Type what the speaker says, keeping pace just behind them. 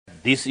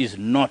This is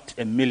not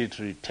a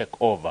military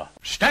takeover.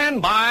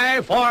 Stand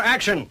by for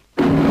action.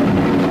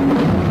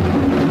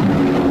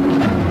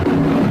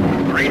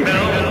 Greenville,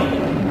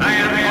 I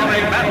am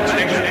calling battle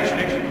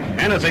station.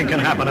 Anything can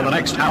happen in the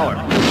next hour.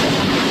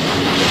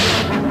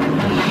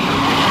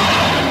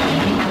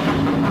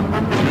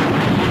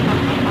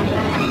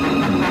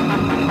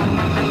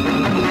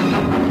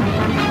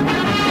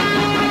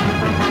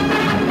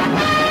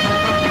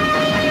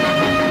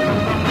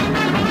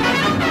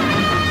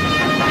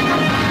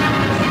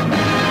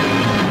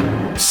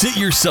 Sit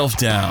yourself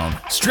down,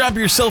 strap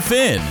yourself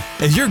in,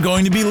 as you're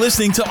going to be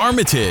listening to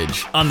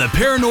Armitage on the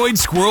Paranoid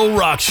Squirrel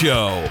Rock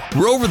Show,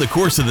 where over the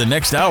course of the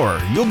next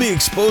hour, you'll be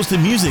exposed to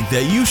music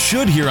that you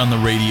should hear on the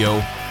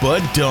radio,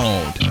 but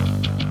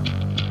don't.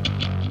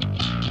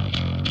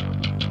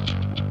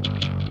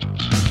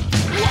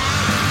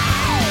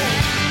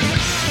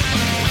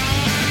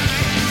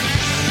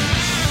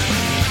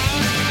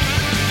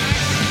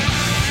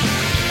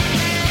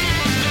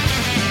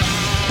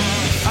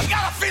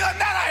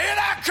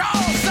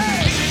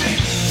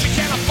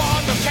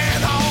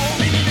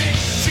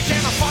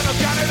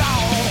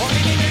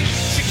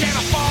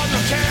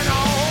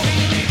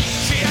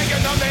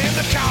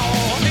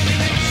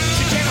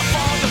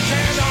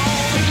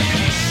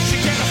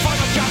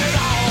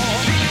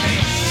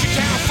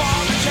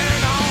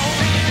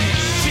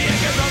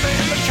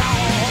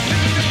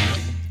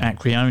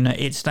 Acweorna,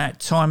 it's that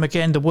time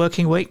again. The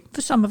working week,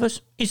 for some of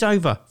us, is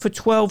over. For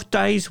 12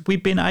 days,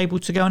 we've been able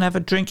to go and have a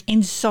drink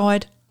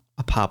inside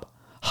a pub.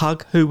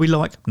 Hug who we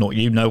like, not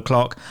you, Noel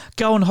Clark.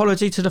 Go on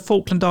holiday to the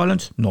Falkland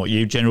Islands, not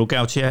you, General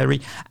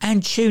Galtieri.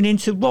 And tune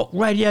into Rock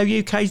Radio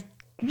UK's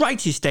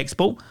greatest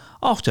export,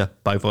 after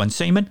Bovine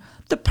Seaman,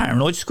 the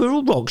Paranoid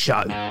Squirrel Rock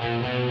Show.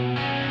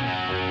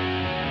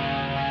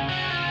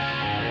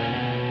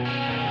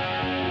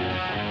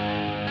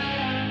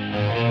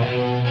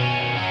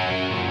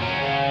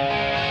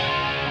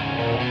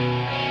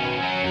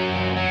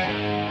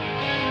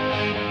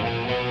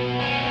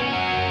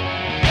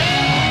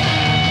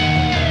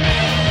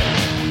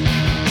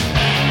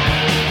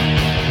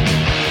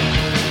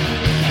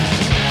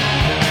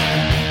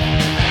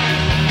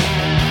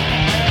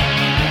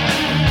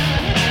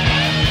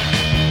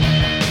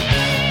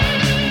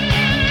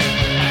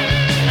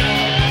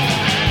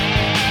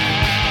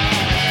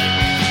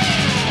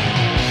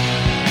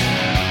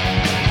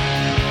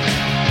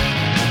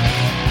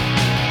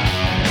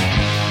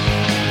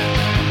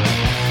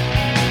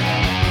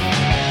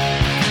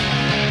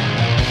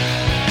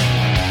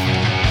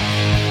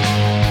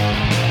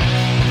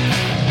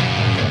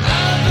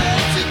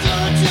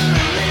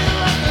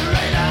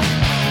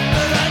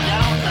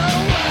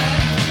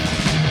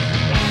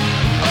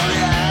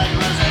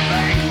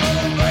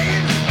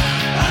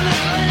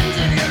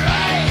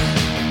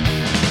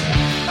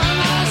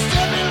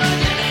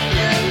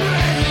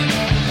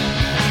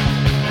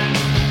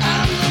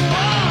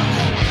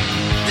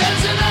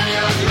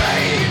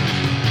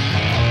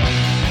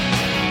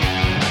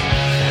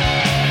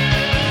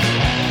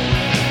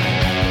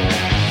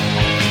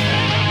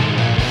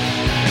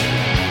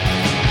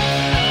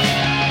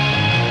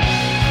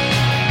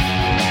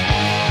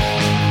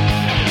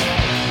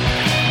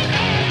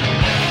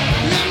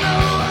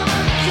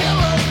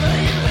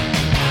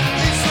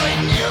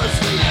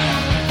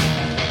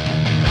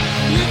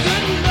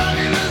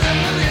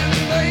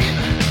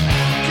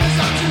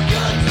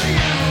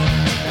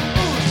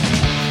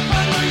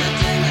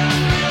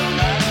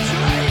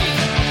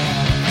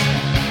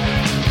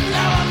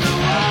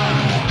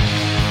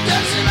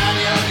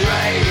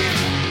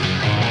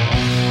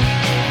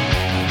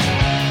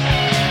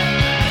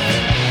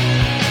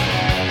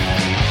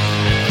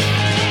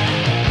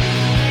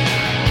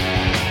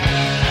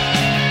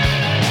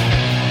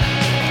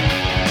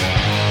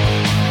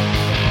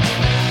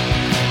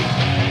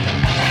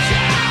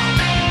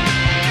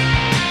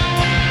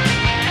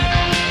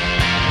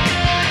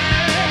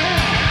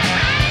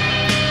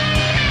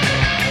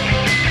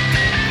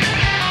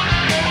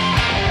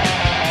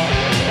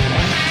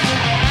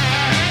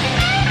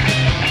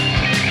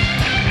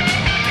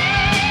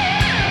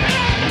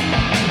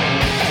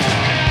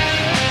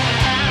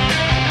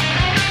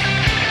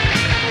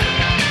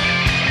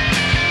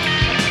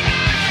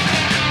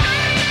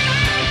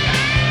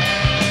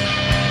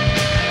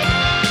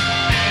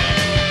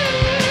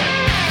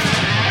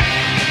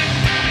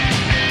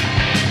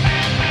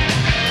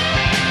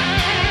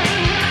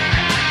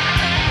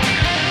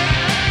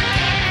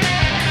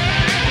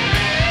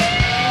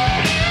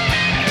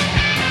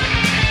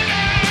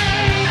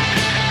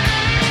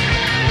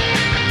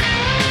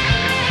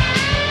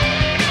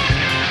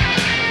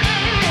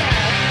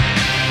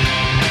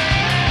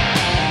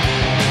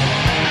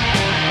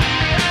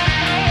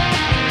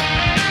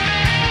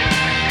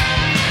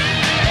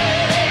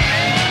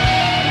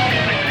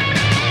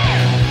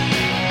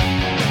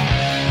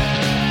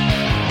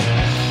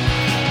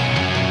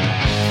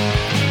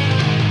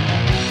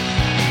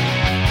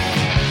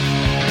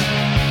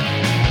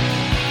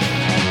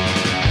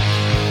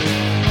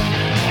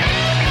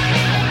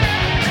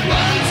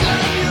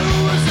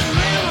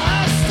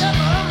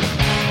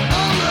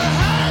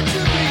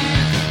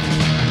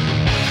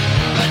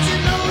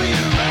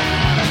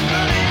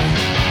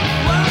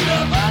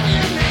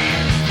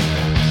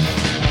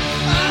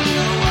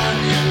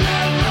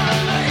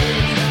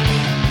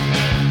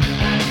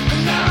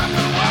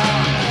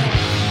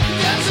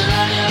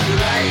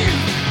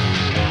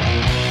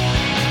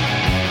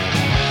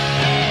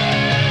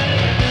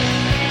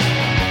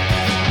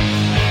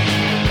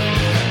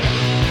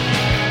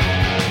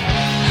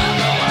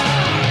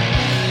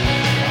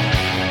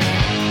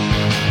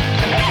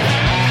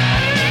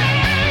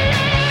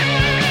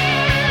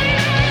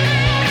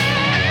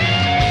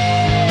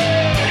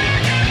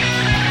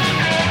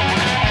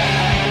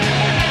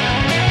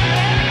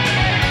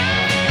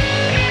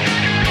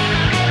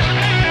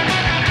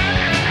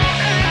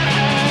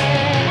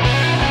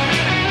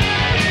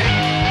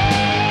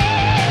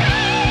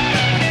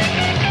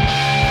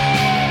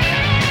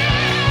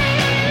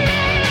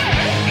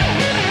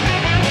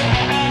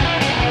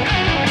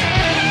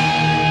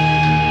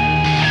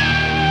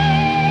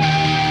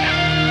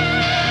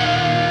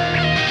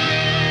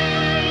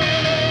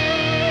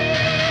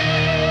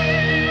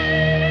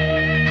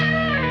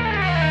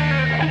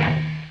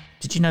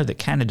 you know that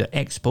Canada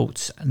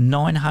exports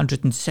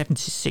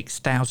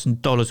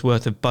 $976,000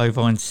 worth of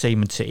bovine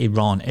semen to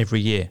Iran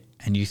every year?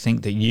 And you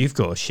think that you've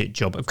got a shit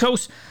job. Of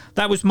course,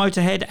 that was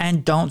Motörhead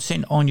and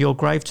Dancing on Your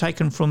Grave,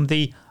 taken from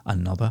the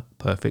Another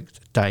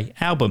Perfect Day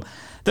album,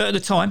 that at the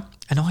time,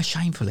 and I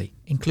shamefully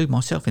include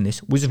myself in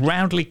this, was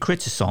roundly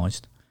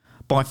criticised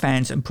by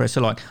fans and press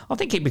alike. I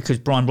think it because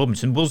Brian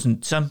Robinson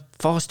wasn't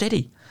Fast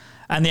Eddie,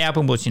 and the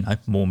album was,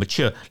 more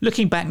mature.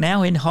 Looking back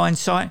now, in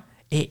hindsight,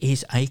 it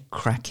is a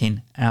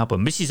cracking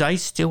album. Mrs. A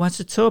still has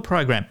a tour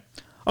programme.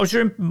 I was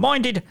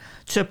reminded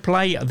to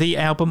play the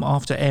album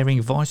after airing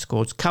Vice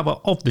Squad's cover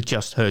of the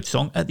just heard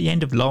song at the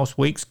end of last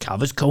week's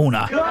Covers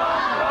Corner.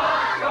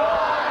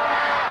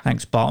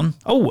 Thanks, Barton.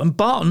 Oh, and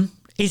Barton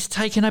is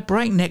taking a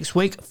break next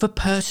week for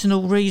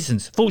personal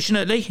reasons.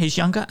 Fortunately, his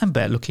younger and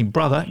better-looking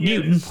brother,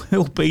 Newton,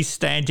 will be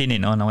standing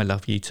in. And I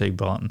love you too,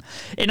 Barton.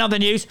 In other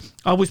news,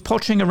 I was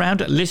pottering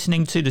around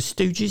listening to the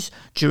Stooges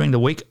during the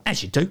week,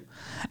 as you do.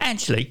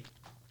 Actually,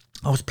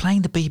 I was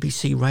playing the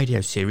BBC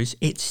radio series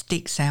It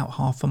Sticks Out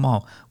Half a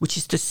Mile, which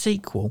is the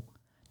sequel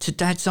to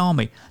Dad's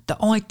Army that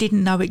I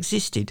didn't know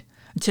existed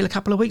until a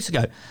couple of weeks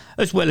ago,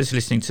 as well as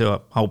listening to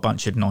a whole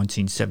bunch of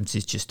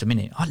 1970s Just a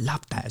Minute. I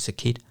loved that as a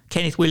kid.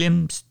 Kenneth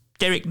Williams,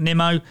 Derek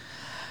Nimmo,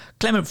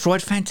 Clement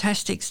Freud,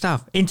 fantastic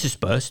stuff,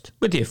 interspersed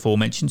with the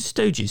aforementioned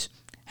Stooges.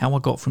 How I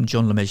got from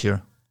John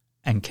LeMessurier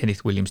and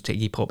Kenneth Williams to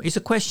Iggy Pop is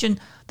a question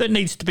that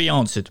needs to be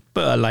answered,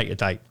 but at a later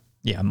date.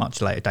 Yeah, a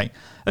much later date.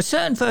 A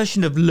certain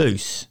version of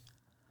Loose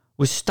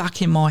was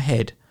stuck in my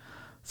head.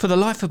 For the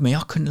life of me,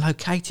 I couldn't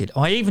locate it.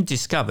 I even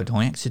discovered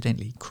I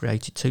accidentally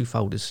created 2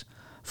 folders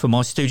for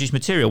my Stooges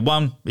material.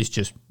 One is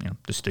just,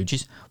 the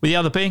Stooges, with the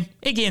other being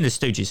Iggy and the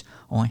Stooges.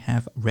 I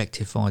have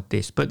rectified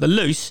this, but the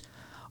Loose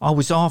I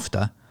was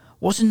after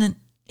wasn't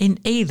in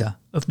either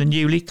of the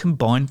newly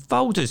combined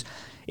folders.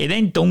 It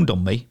then dawned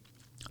on me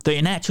that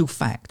in actual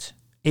fact,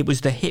 it was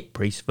the Hip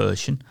Priest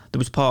version that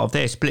was part of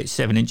their split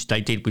 7-inch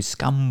they did with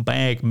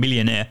Scumbag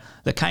Millionaire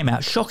that came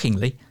out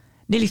shockingly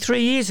nearly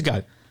 3 years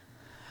ago.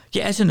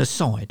 Yet as an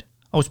aside,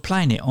 I was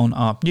playing it on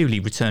our newly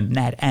returned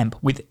NAD amp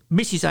with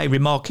Mrs. A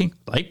remarking,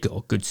 they've got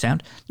a good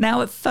sound.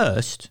 Now at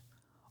first,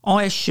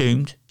 I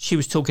assumed she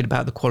was talking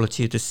about the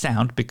quality of the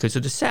sound because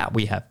of the setup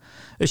we have,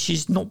 as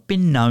she's not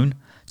been known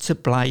to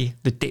play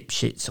the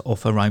dipshits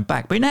off her own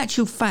back. But in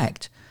actual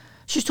fact,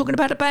 she's talking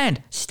about a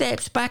band,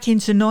 steps back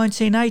into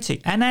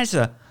 1980. And as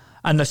an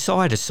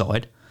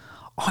aside,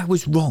 I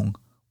was wrong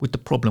with the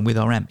problem with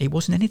our amp. It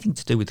wasn't anything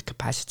to do with the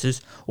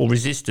capacitors or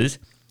resistors,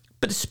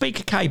 but the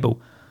speaker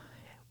cable.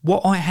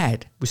 What I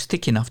had was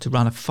thick enough to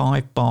run a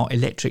 5-bar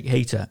electric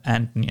heater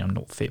and,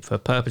 not fit for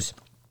purpose.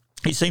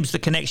 It seems the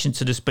connection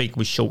to the speaker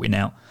was shorting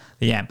out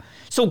the amp.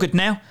 It's all good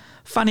now.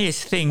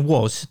 Funniest thing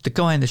was the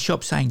guy in the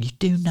shop saying, you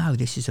do know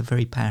this is a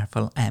very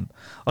powerful amp.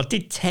 I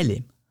did tell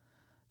him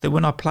that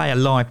when I play a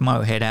live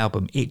Motörhead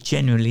album, it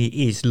genuinely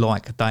is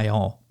like they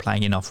are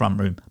playing in our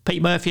front room.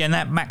 Pete Murphy and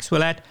that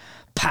Maxwell ad,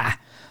 pah.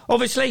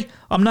 Obviously,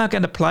 I'm now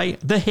going to play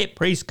the Hip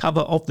Priest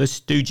cover of the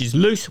Stooges'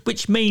 Loose,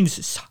 which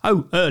means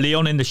so early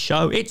on in the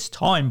show, it's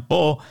time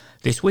for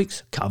this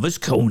week's Covers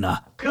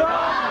Corner.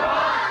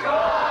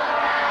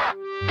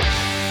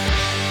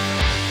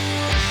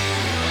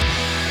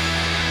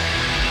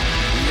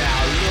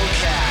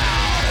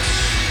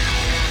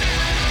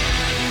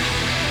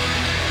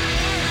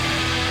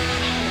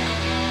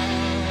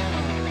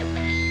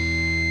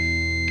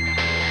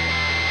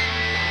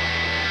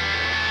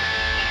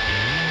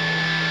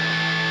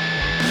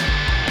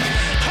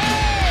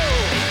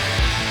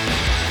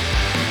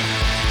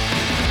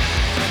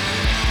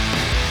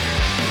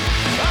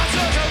 I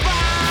took a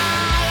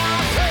vow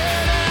of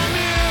pity.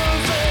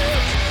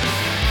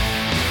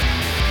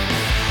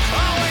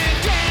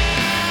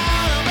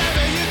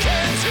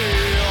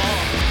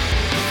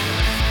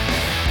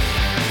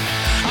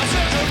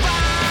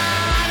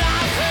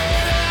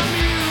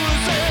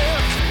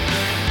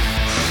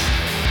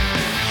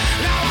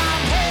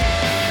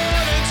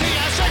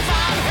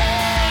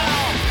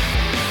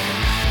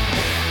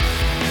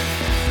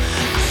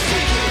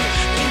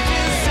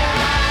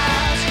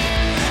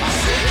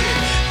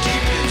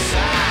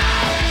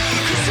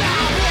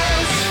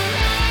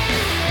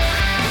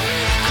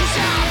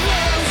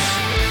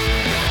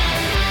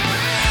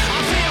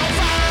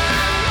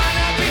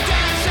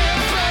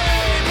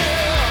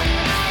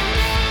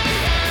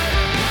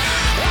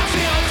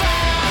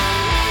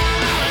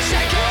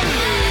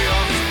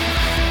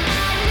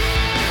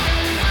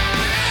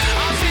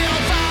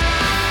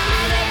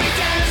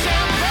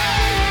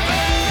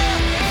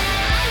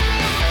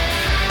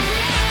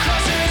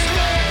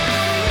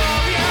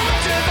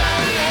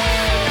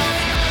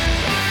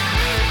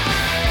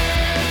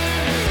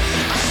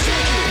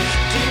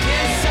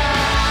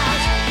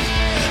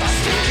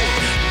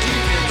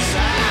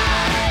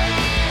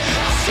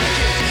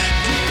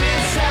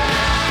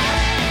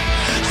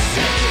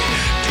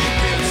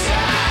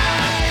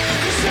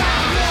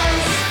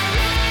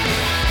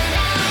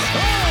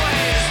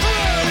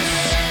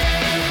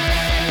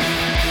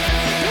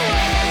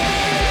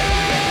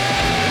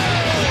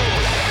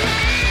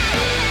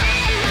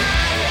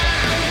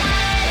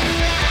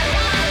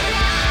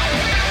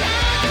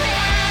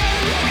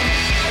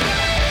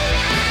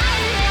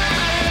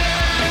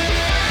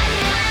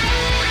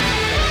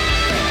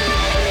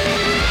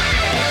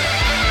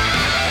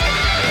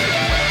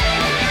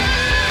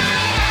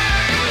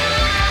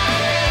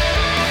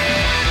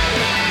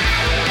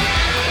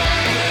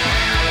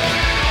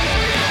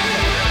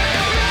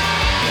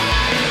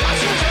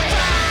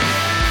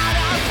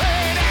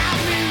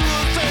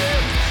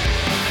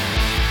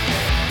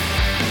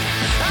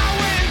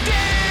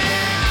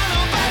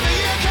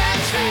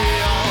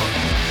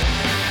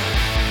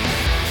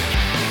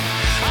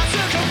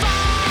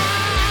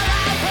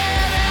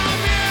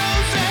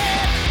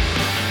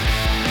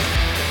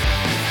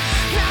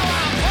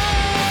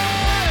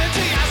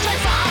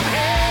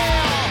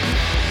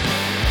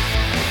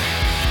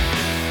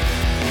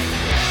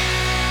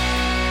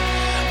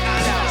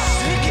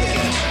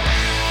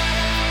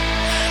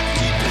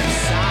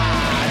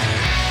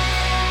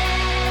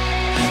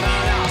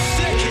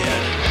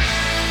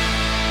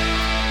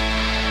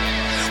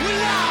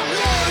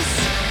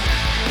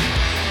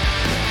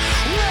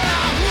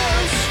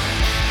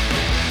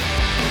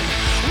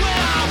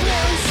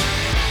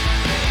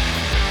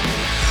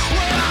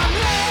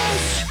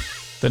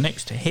 The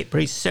next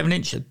Hitbreeze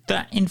 7-inch,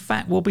 that in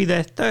fact will be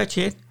their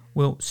 30th,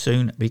 will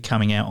soon be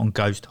coming out on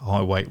Ghost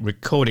Highway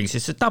Recordings.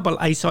 It's a double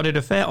A-sided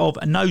affair of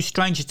No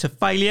Stranger to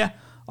Failure,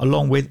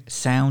 along with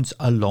Sounds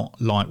a Lot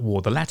Like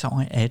War. The latter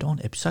I aired on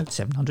episode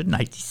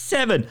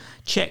 787.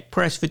 Check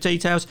press for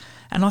details,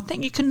 and I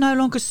think you can no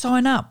longer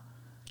sign up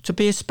to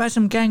be a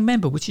Spasm Gang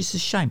member, which is a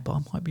shame, but I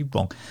might be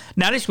wrong.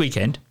 Now, this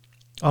weekend,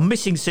 I'm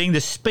missing seeing the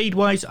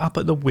Speedways up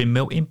at the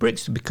Windmill in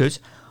Brixton because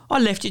I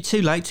left it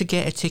too late to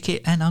get a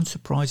ticket, and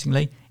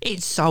unsurprisingly,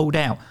 it's sold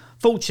out.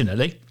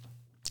 Fortunately,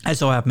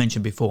 as I have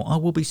mentioned before, I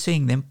will be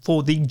seeing them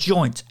for the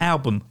joint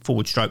album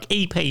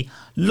 /EP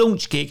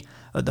launch gig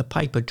at the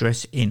Paper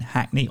Dress in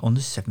Hackney on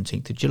the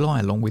 17th of July,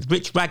 along with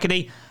Rich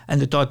Raggedy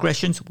and the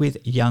Digressions with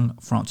Young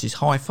Francis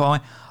Hi-Fi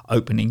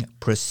opening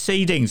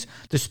proceedings.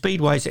 The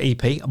Speedways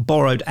EP,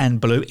 Borrowed and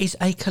Blue, is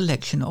a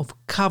collection of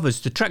covers.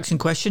 The tracks in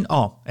question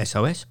are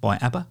SOS by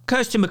ABBA,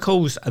 Kirsty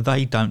MacColl's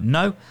They Don't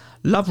Know,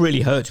 Love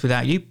Really Hurts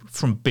Without You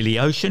from Billy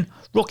Ocean,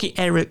 Rocky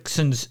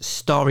Erickson's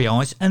Starry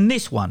Eyes, and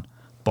this one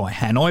by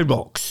Hanoi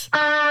Rocks.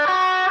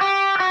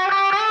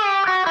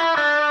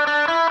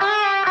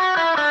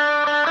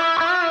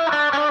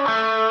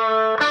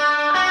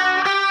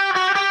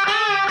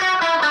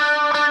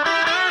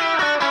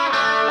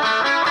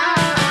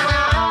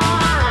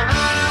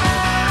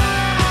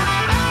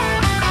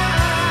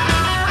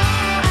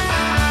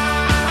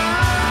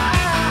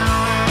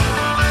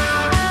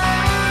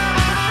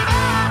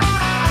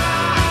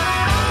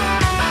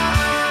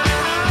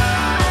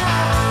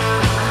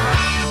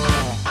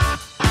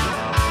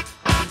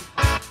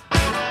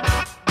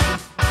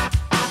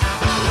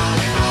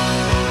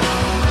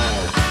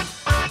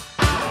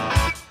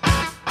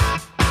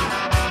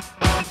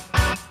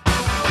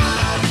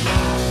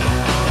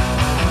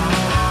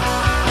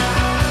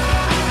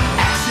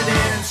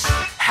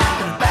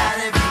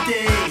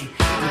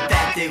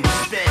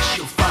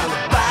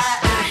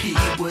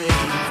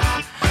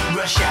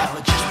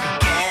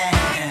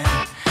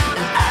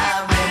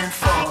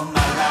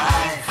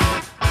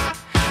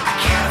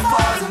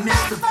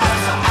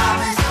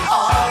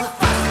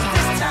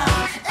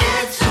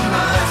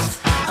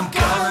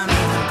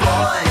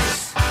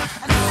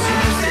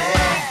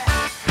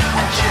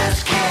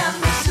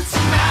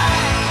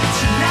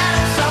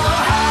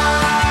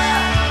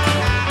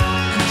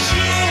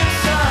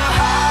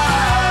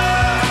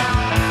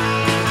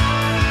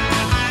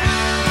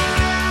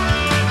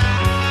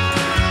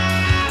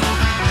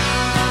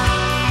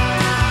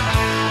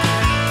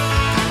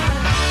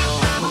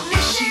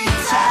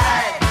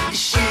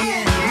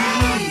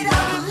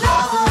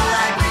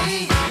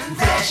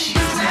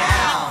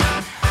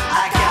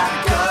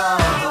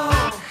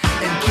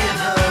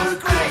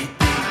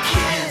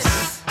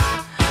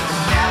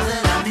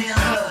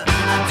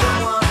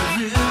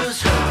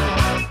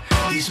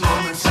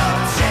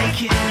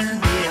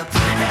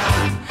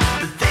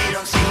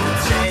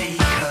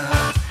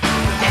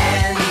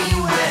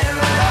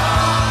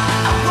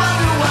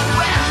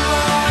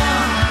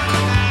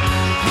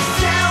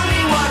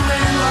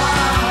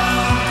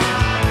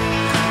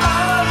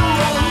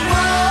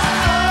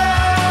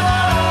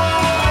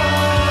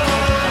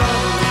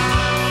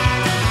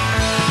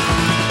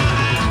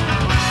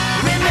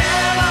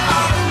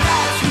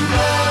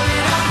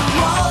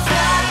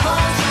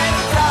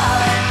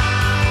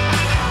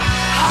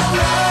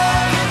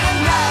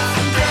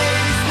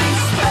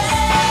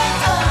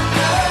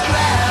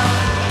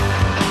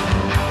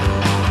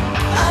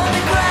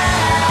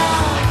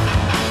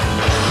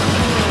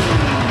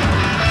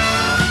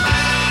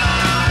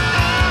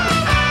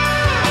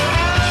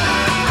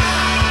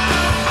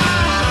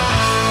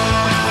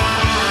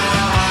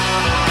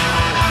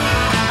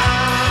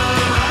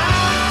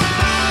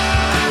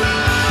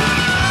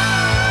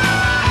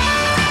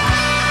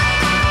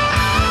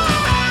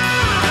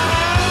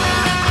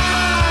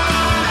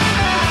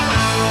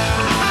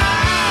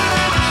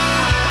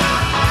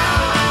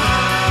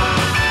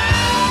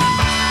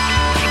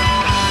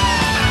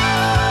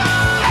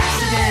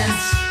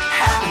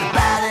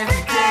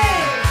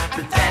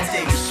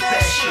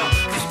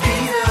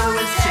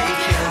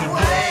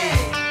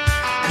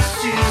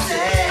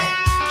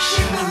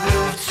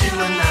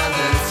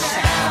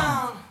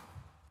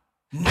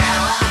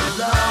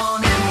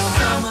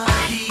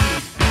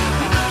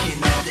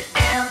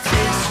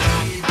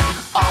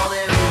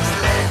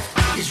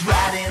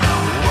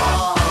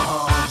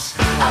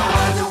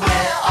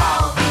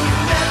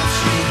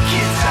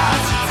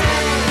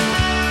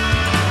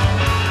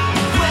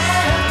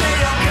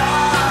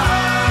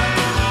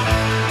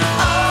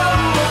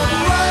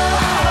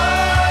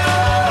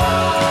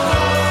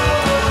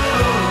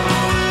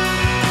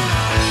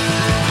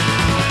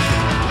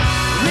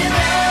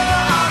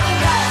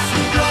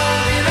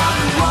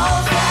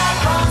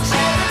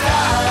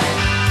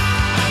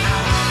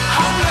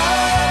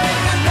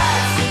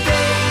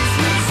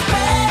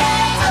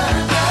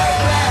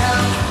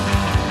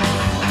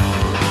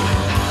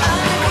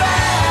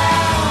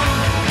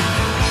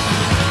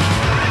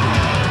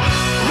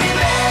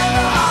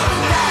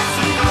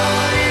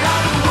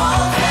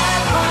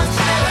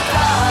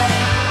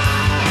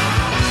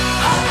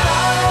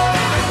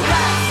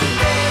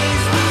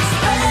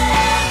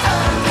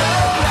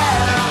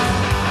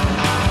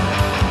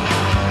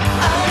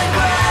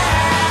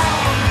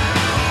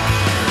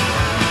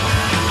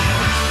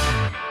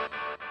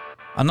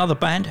 Another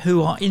band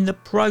who are in the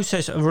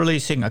process of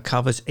releasing a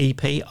covers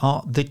EP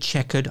are the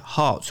Checkered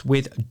Hearts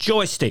with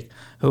Joystick,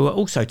 who are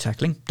also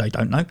tackling They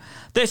Don't Know.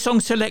 Their song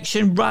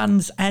selection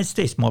runs as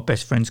this: My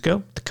Best Friend's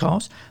Girl, The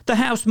Cars, The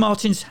House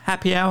Martins,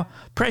 Happy Hour,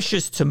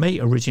 Precious to Me,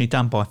 originally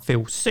done by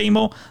Phil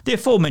Seymour, the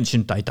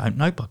aforementioned They Don't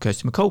Know by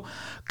Kirsty MacColl,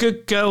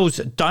 Good Girls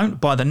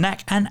Don't by The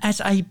Knack, and as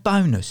a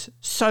bonus,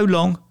 So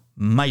Long,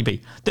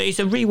 Maybe. That is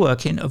a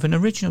reworking of an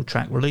original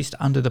track released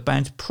under the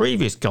band's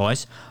previous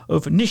guise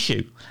of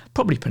Nishu,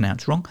 probably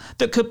pronounced wrong,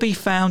 that could be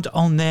found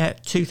on their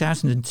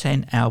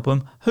 2010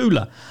 album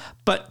Hula.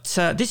 But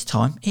this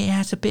time it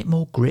has a bit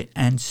more grit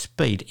and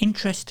speed.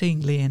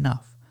 Interestingly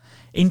enough,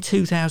 in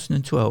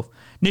 2012,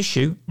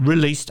 Nishu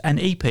released an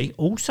EP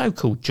also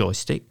called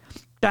Joystick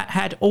that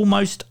had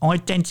almost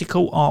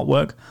identical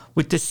artwork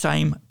with the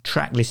same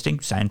track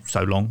listing, saying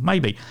So Long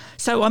Maybe.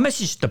 So I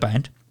messaged the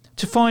band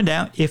to find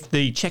out if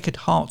the Checkered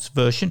Hearts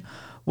version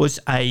was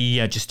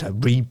just a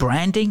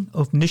rebranding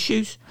of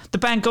Nishu's. The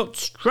band got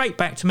straight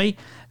back to me,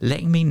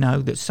 letting me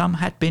know that some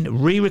had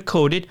been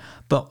re-recorded,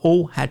 but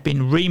all had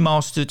been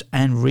remastered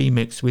and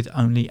remixed, with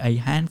only a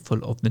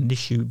handful of the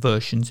Nishu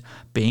versions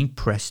being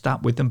pressed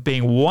up, with them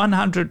being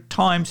 100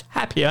 times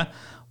happier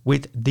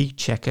with the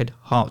Checkered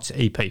Hearts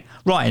EP.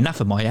 Right, enough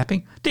of my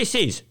yapping. This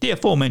is the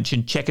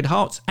aforementioned Checkered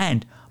Hearts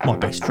and My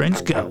Best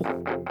Friend's Girl.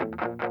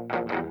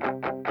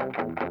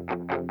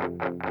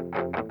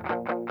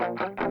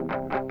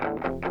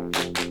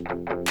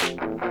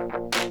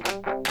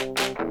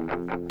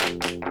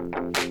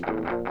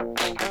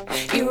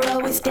 You're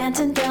always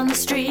dancing down the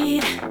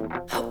street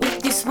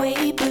with your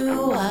sway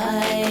blue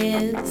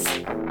eyes.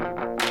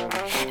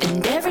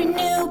 And every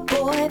new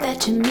boy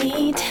that you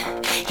meet,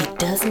 he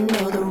doesn't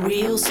know the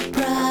real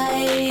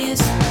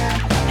surprise.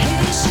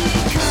 Here she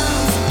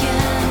comes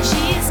again,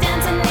 she's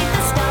dancing beneath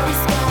the starry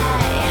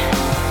sky.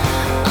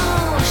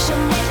 Oh,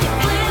 she'll make it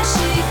clear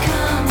she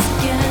comes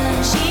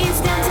again, she's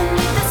dancing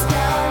beneath the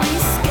starry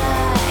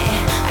sky.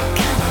 I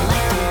kinda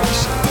like the way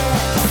she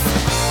dips.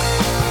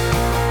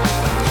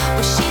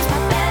 Well, she's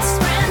my best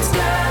friend's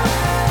girl.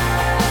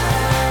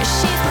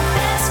 She's my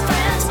best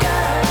friend's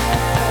girl.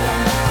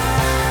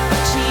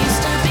 But she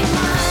used to be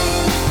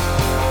mine.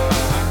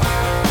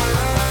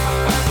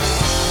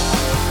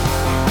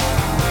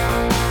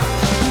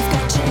 You've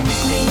got your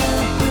nuclear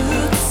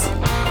boots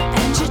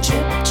and your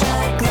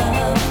drip-dry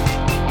glove.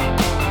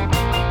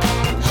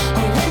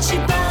 Oh, when she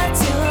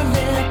bites your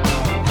lip,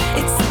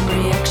 it's some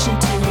reaction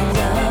to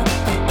love.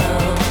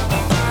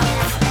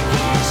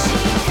 Here she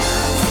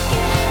comes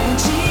again, when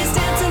she's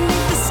dancing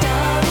beneath the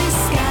starry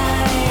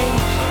sky.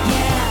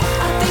 Yeah,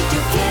 I think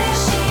you'll get.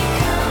 She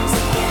comes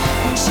again,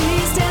 when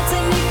she's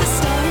dancing beneath the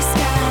starry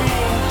sky.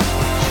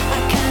 I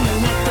kinda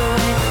like the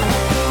way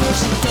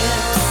she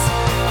dips.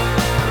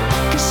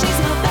 'Cause she's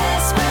my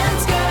best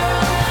friend's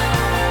girl.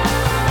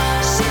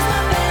 She's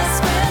my best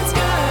friend's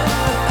girl.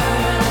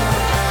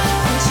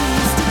 And she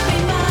used to be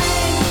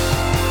mine.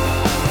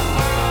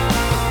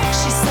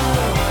 She's so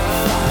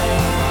fine.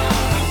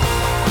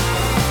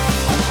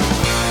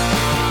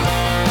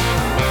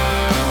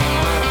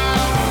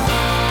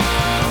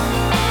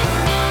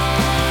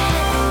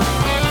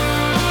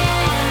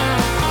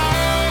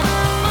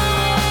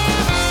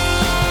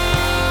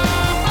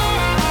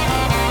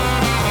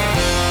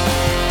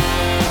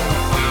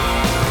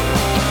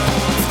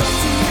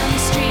 Dancing down the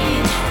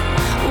street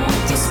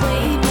with your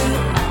sway blue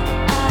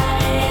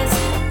eyes.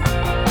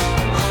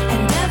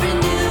 And every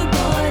new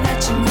boy that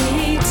you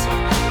meet,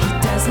 he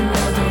doesn't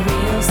know the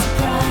real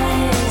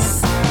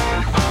surprise.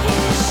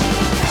 Here she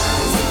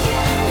comes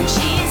again, when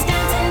she's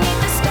dancing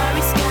beneath the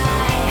starry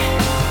sky.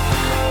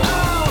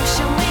 Oh,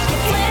 she'll make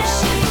it clear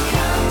she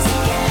comes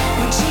again,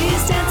 when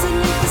she's dancing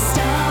beneath the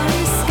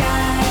starry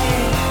sky.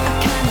 I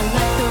kinda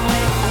like the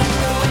way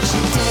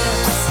she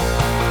dips.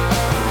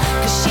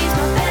 'Cause she's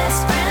my best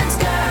friend's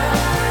girl.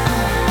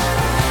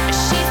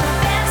 She's my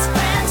best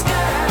friend's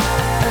girl.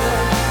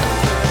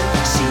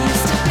 She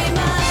used to be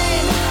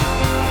mine.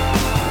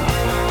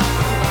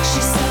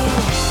 She's so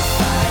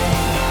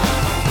fine.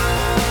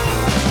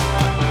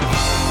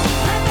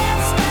 My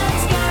best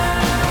friend's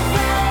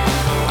girlfriend.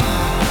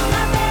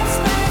 My best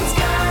friend's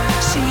girl.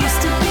 She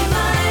used to be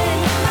mine.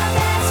 My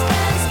best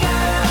friend's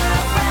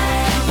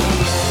girlfriend.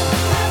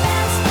 My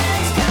best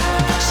friend's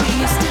girl. She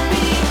used to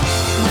be mine. My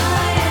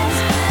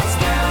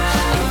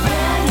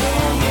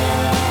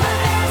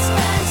best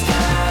friend's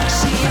girl.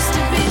 She used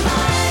to be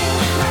mine.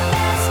 My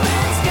best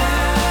friend's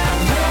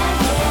girlfriend.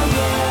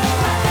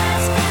 My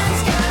best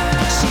friend's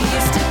girl. She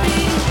used to be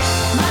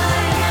mine. My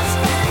best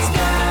friend's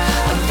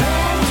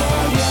girlfriend.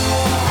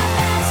 My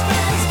best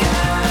friend's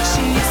girl.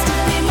 She used to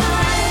be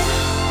mine.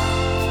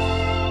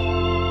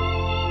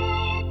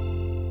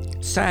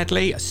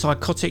 Sadly,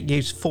 Psychotic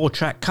Youth's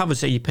 4-track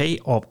covers EP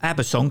of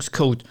ABBA songs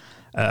called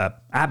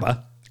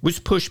ABBA was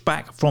pushed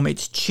back from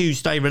its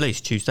Tuesday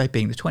release, Tuesday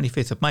being the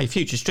 25th of May.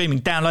 Future streaming,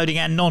 downloading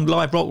and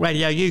non-live Rock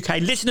Radio UK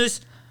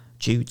listeners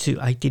due to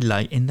a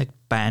delay in the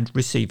band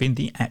receiving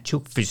the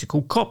actual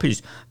physical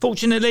copies.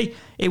 Fortunately,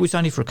 it was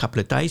only for a couple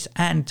of days,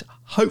 and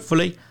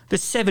hopefully the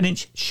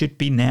 7-inch should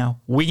be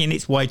now winging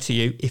its way to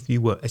you if you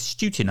were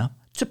astute enough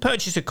to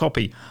purchase a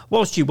copy.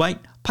 Whilst you wait,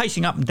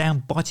 pacing up and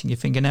down, biting your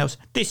fingernails,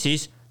 this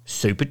is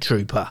Super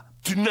Trooper.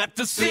 Tonight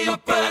the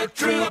super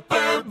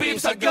trooper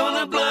beams are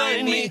gonna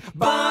blind me,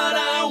 but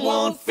I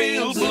won't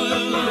feel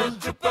blue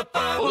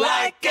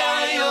like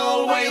I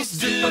always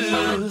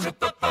do,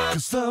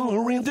 'cause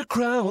somewhere in the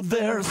crowd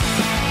there's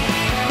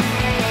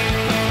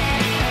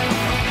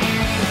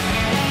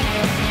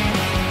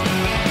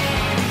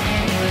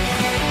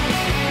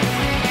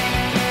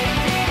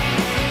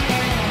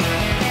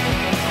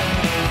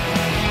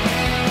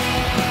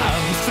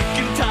I'm sick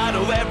and tired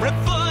of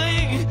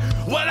everything.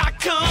 What I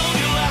called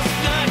you last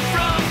night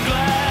from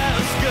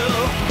Glasgow.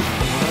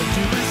 All I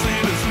do is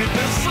sit and sleep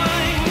and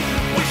sing,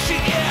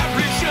 wishing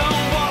every show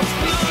was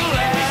the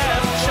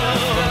last show.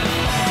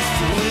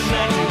 Still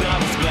imagine I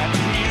was glad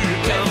to hear you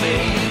tell me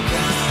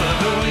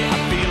suddenly I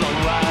feel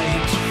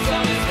alright.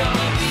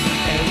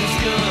 And it's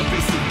gonna be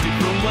so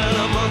different when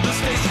I'm on the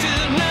stage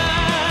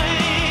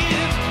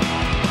tonight.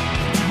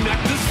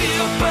 Tonight the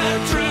super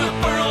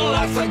trooper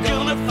lights are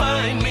gonna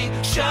find me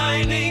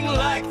shining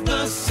like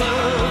the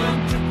sun,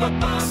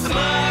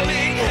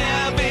 smiling,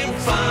 having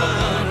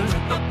fun,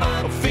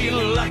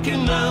 feeling like a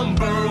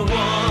number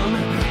one.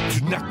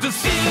 Tonight the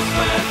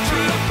super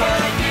trooper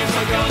beams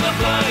are gonna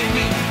blind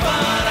me,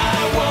 but I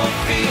won't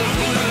feel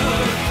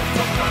blue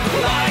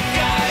like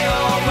I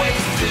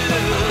always do.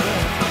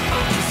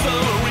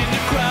 Somewhere in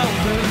the crowd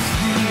there's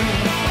you.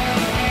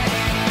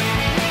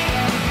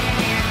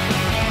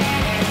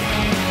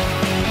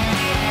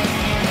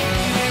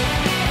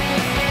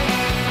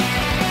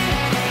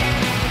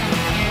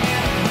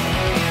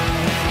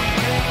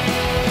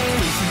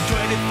 Facing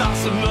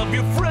 20,000 of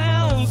your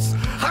friends,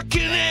 how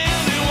can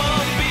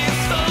anyone be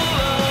so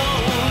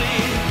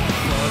lonely?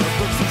 What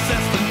about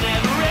success that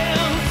never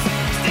ends?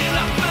 Still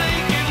I'm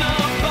thinking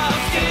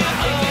about you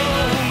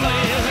only.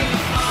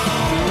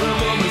 There are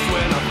moments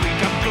when I think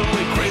I'm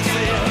going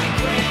crazy,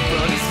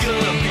 but it's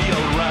gonna be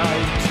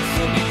alright.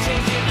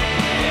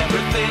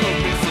 Everything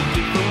will be so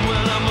different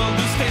when I'm on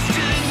the stage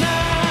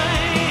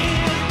tonight.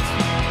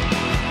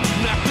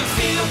 Tonight the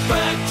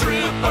super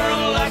trooper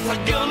lights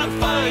are gonna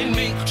find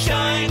me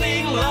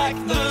shining like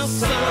the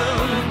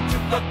sun,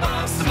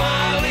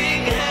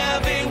 smiling,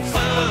 having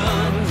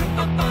fun,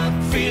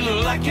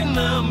 feeling like a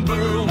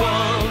number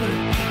one.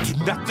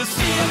 Tonight the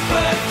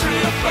super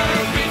trooper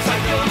beams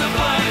are gonna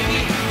blind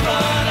me,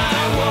 but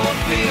I won't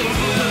feel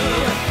blue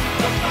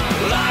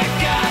like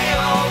I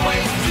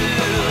always do.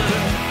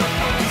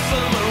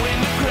 Somewhere in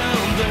the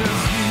crowd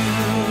there's you.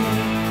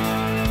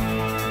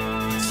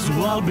 So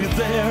I'll be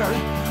there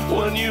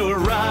when you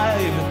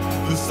arrive.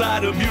 The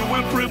sight of you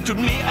will prove to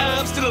me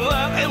I'm still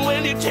alive. And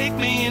when you take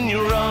me in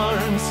your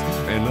arms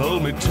and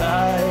hold me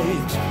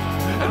tight,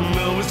 I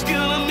know it's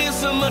gonna mean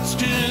so much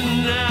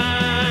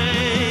tonight.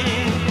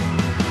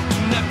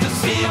 Tonight the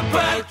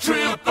super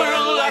trooper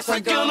lights are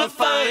gonna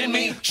find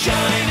me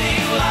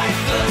shining like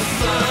the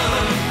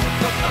sun,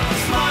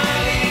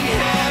 smiling,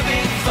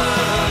 having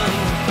fun,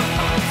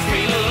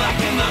 feeling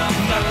like enough.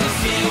 Not the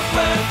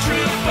super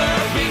trooper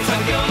beams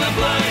are gonna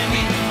blind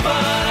me,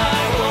 but I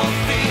won't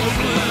feel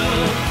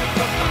blue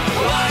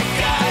like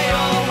I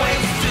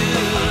always do.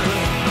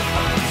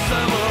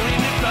 Somewhere in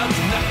the crowd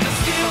tonight the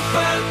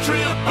super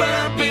trooper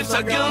beams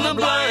are gonna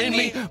blind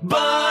me,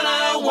 but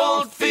I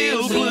won't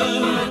feel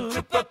blue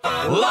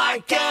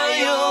like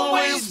I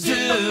always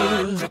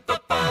do.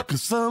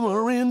 'Cause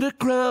somewhere in the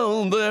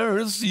crowd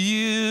there's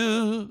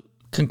you.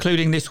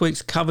 Concluding this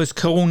week's Covers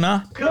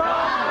Corner.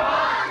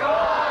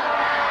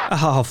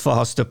 Oh,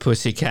 Faster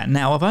Pussycat.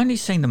 Now, I've only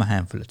seen them a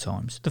handful of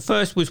times. The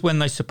first was when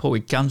they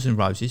supported Guns N'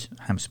 Roses,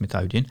 Hammersmith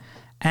Odeon,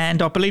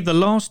 and I believe the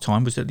last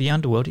time was at the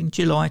Underworld in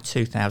July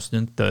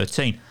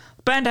 2013.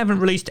 The band haven't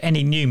released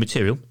any new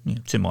material,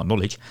 to my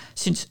knowledge,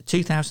 since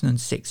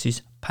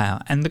 2006's Power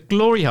and the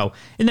Glory Hole.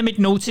 In the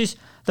mid-noughties,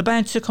 the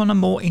band took on a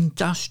more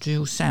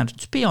industrial sound.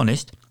 To be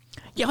honest,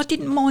 yeah, I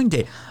didn't mind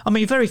it. I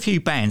mean, very few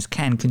bands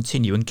can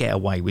continue and get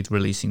away with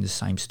releasing the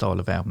same style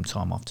of album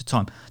time after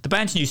time. The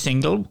band's new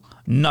single,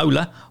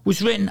 Nola,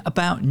 was written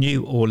about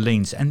New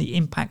Orleans and the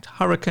impact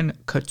Hurricane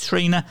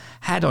Katrina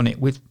had on it,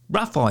 with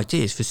rough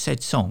ideas for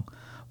said song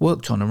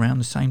worked on around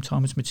the same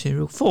time as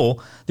material for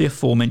the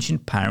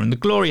aforementioned Power and the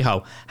Glory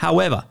Hole.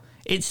 However,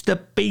 it's the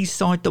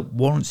B-side that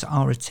warrants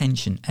our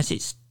attention, as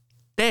it's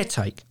their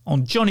take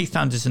on Johnny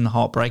Thunders and the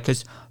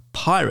Heartbreakers'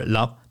 Pirate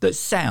Love that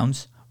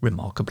sounds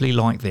remarkably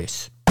like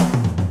this.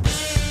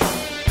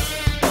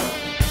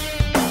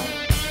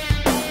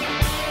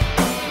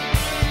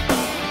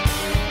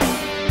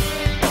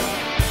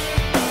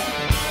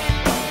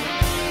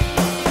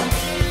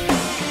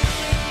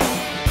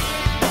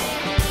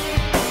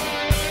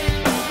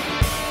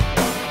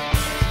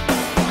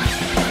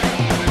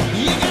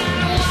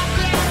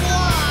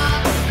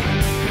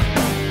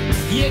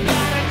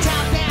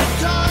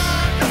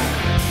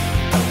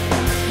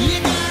 You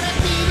gotta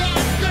be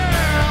that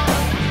girl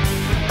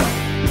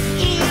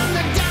in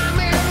the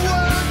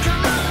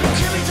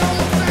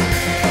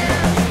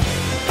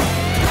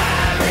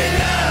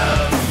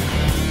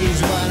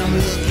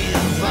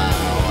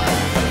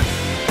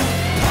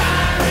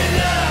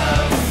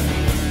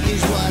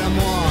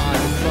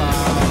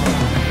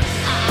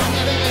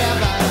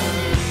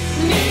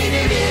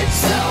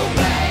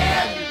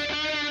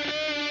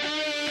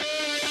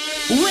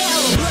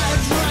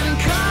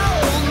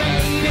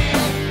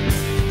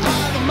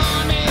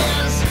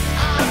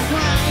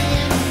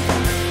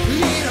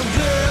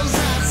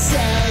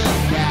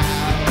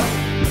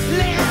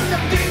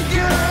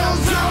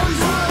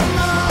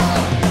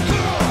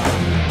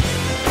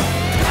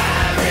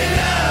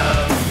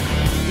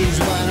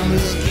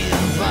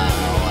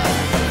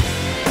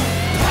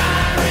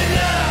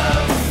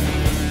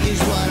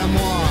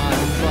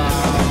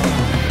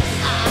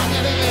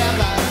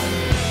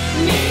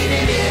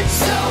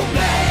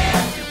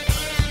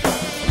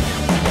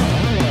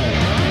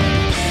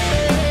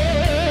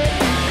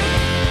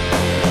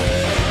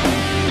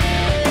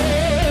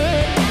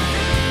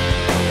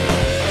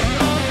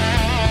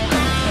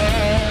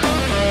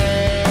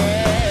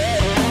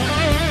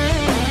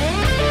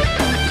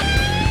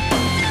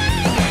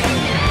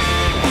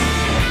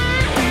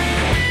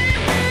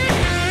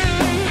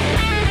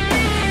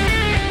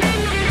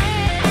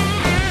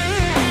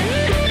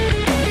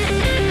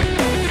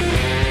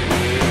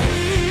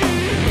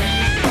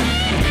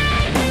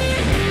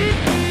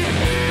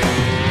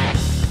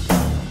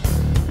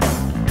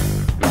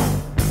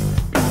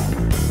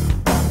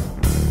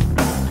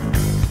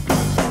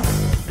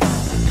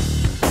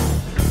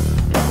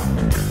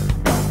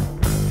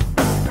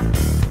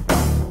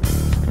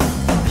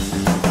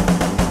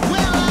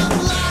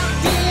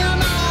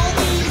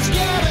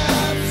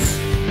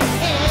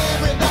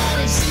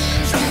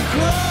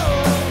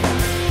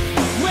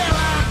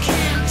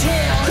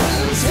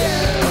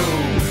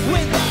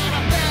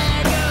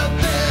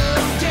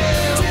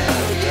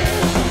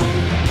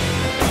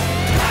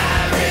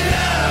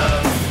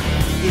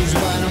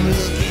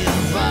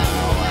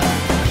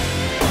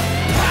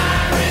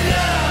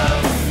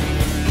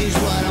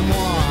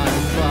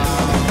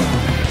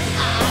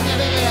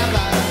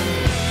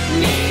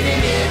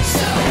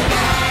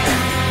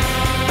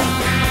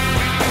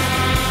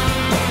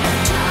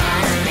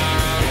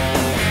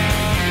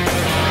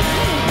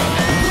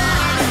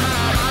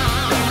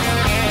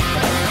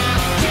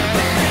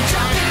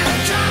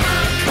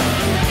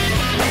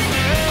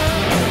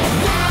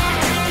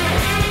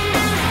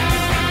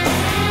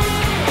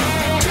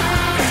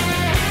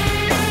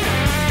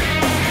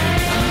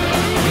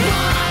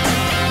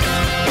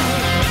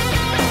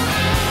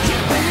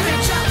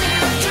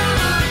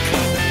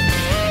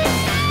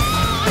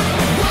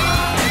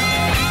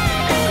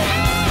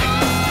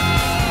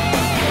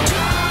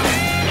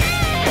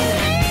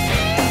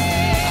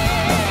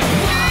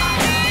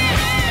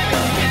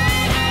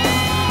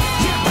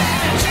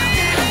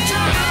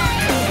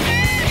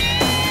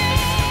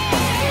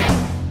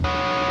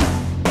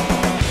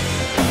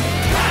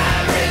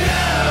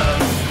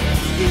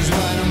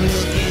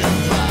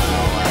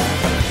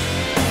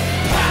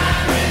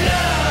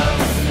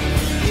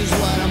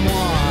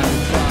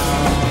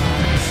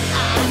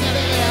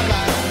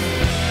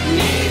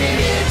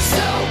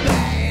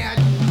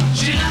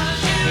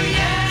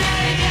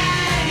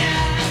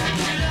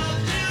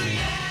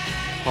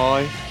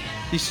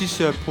This is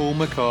Sir Paul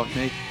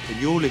McCartney,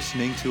 and you're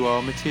listening to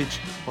Armitage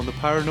on the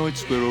Paranoid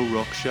Squirrel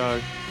Rock Show.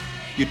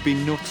 You'd be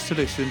nuts to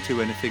listen to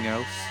anything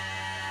else.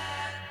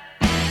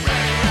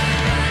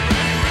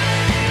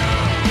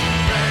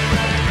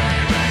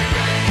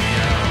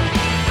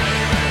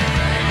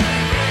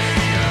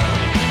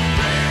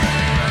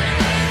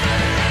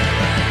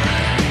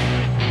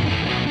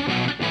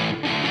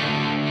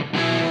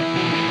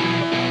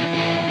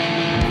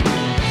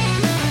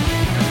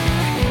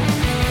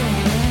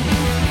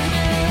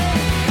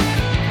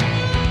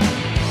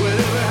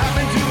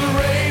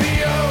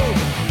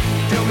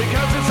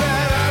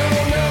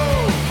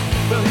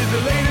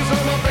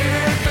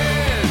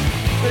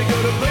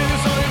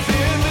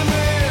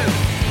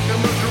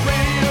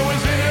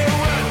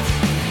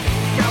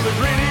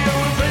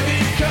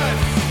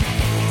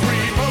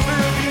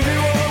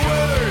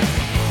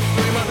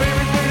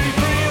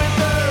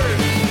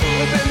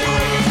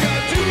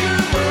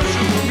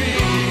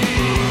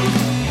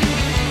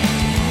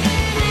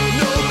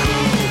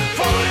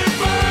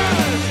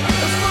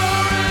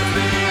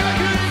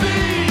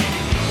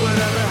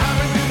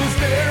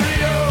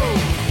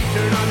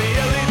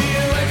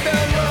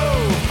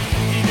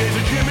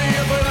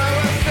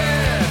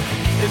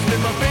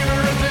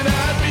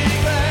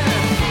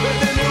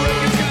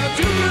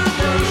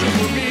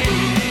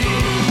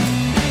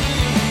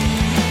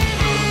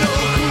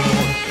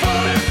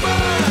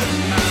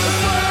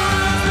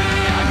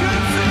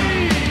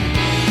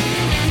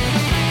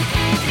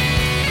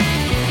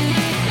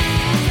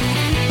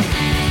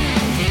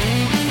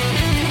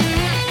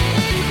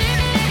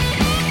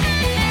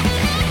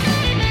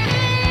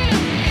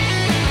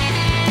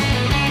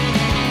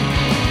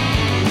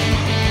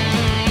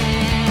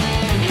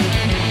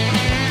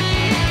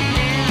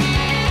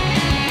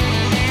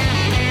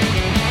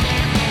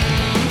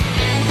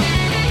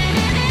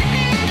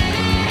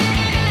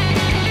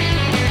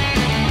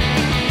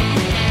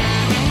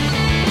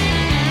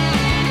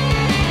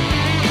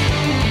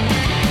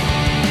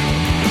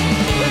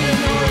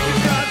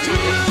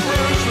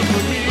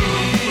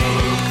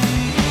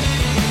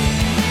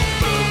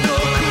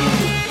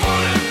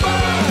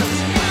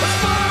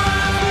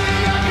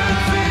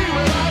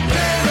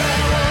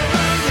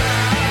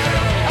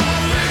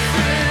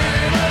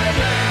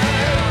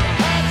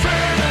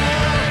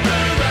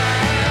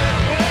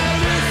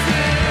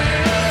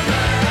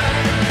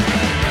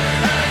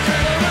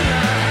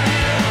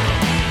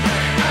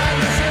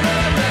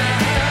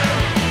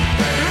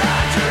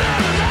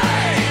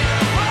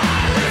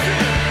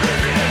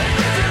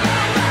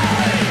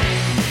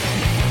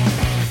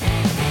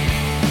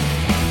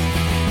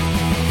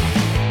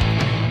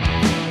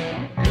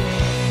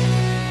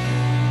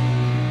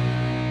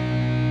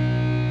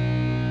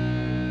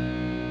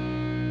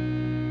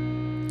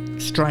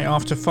 Straight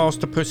after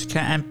Faster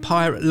Pussycat and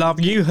Pirate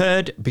Love, you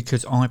heard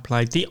Because I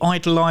Played the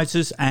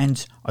Idolizers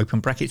and,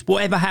 open brackets,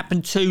 Whatever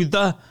Happened to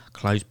the,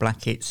 close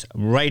brackets,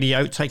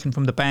 Radio, taken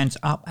from the band's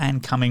up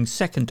and coming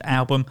second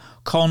album,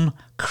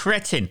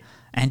 ConCretins.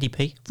 Andy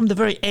P, from the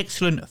very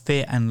excellent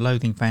Fear and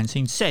Loathing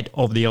fanzine, said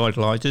of the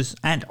Idolizers,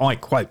 and I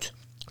quote,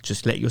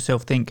 "Just let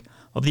yourself think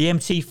of the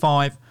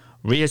MT5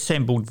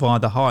 reassembled via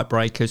the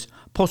Heartbreakers,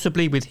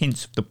 possibly with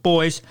hints of the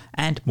Boys,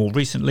 and more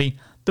recently,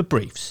 the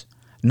Briefs.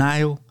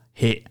 Nail,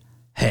 hit,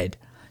 head."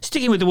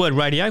 Sticking with the word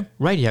radio,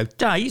 Radio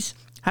Days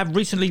have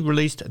recently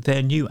released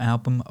their new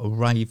album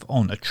Rave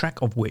On, a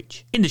track of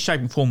which, in the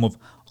shape and form of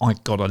I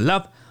Gotta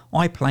Love,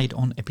 I played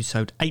on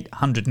episode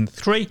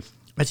 803,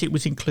 as it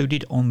was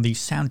included on the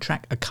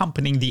soundtrack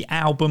accompanying the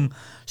album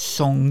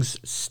Songs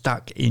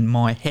Stuck in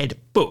My Head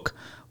book.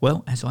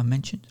 Well, as I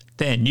mentioned,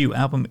 their new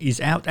album is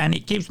out, and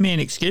it gives me an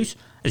excuse,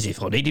 as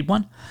if I needed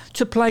one,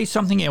 to play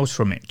something else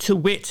from it. To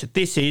wit,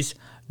 this is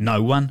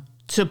No One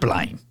to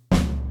Blame.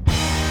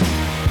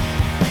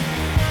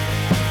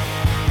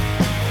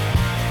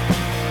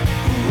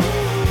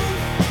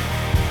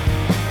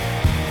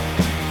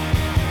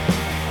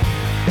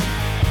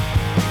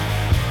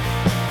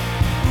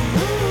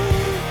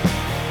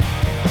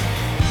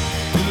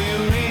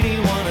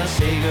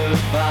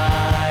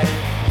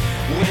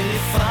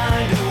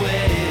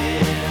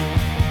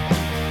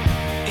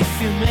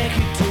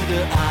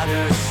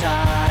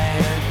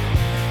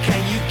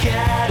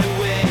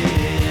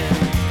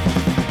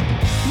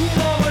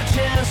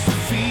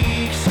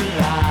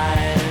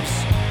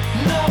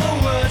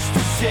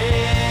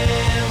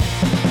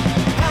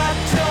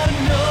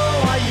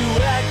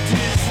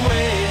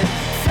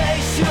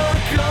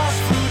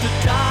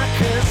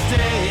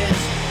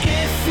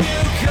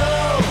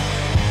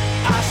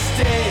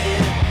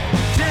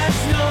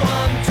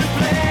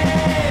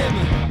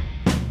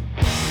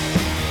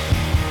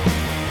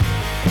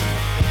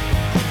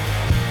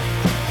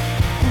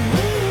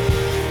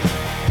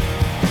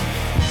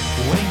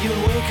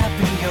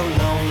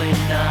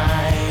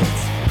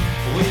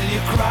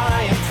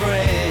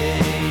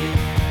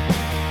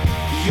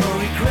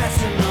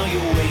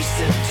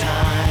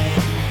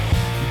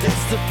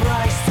 The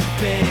price to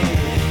pay.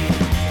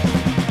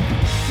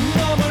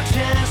 No more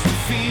chance to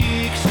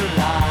fix your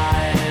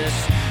lies.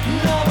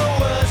 No more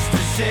words to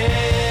say.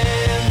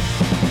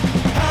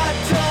 I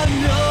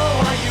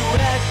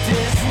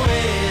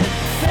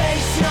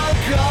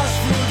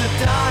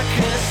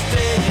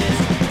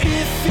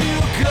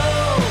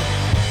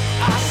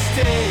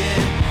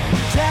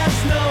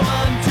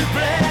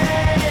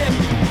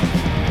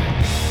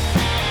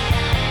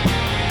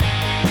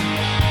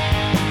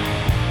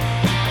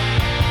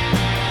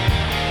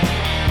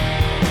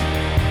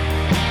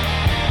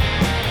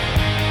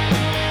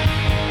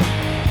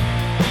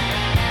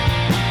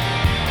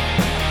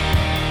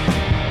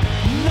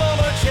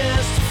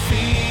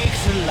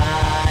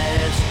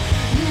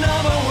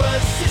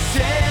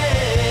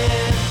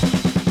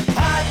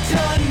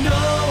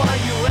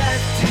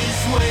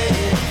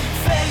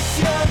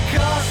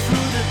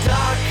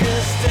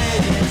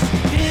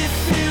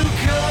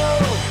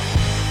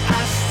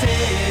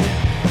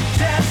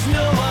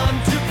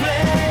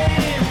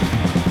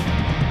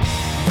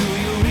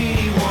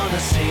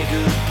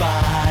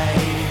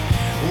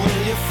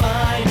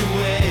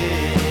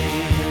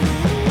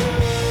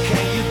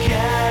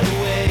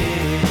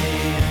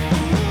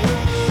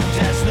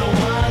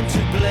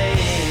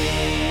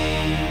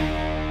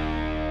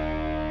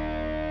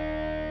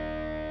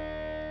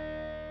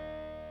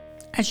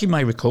As you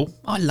may recall,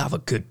 I love a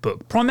good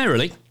book.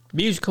 Primarily,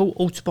 musical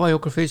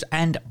autobiographies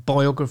and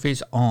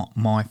biographies are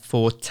my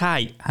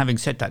forte. Having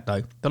said that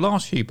though, the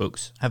last few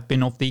books have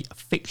been of the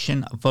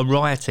fiction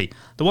variety.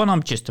 The one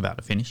I'm just about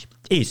to finish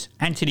is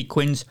Anthony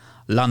Quinn's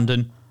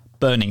London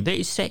Burning, that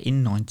is set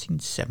in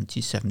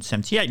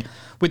 1977-78,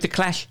 with The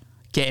Clash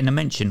getting a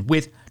mention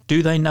with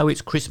Do They Know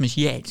It's Christmas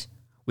Yet?,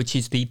 which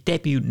is the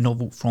debut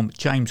novel from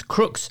James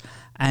Crooks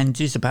and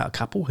is about a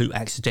couple who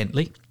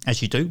accidentally,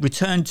 as you do,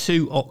 return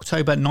to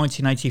October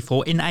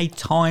 1984 in a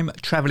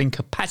time-travelling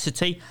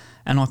capacity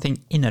and I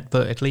think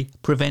inadvertently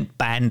prevent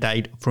Band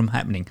Aid from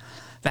happening.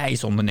 That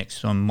is on the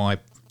next on my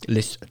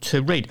list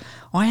to read.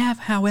 I have,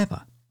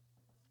 however,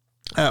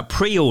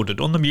 pre-ordered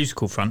on the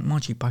musical front.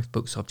 Mind you, both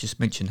books I've just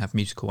mentioned have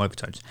musical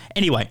overtones.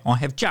 Anyway, I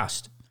have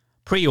just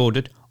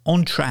pre-ordered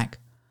on track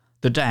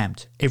The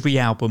Damned, every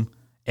album,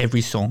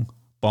 every song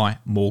by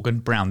Morgan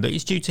Brown, that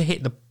is due to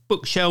hit the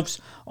bookshelves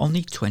on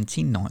the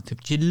 29th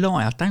of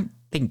July. I don't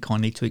think I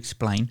need to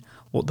explain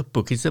what the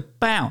book is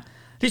about.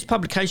 This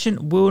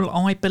publication will,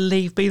 I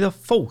believe, be the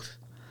fourth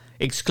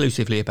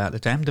exclusively about The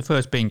Damned, the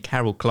first being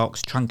Carol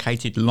Clark's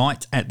truncated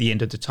Light at the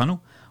End of the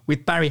Tunnel,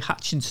 with Barry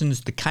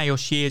Hutchinson's The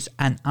Chaos Years,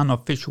 an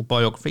unofficial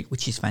biography,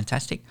 which is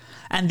fantastic,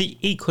 and the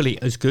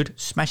equally as good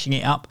Smashing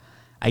It Up,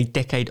 A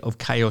Decade of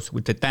Chaos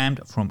with The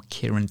Damned from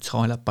Kieran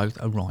Tyler, both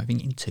arriving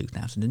in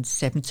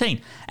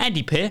 2017.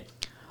 Andy Pear,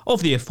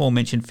 of the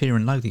aforementioned Fear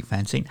and Loathing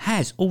fanzine,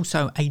 has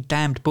also a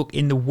Damned book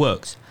in the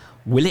works.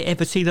 Will it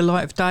ever see the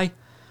light of day?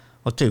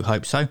 I do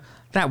hope so.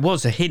 That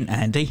was a hint,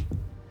 Andy.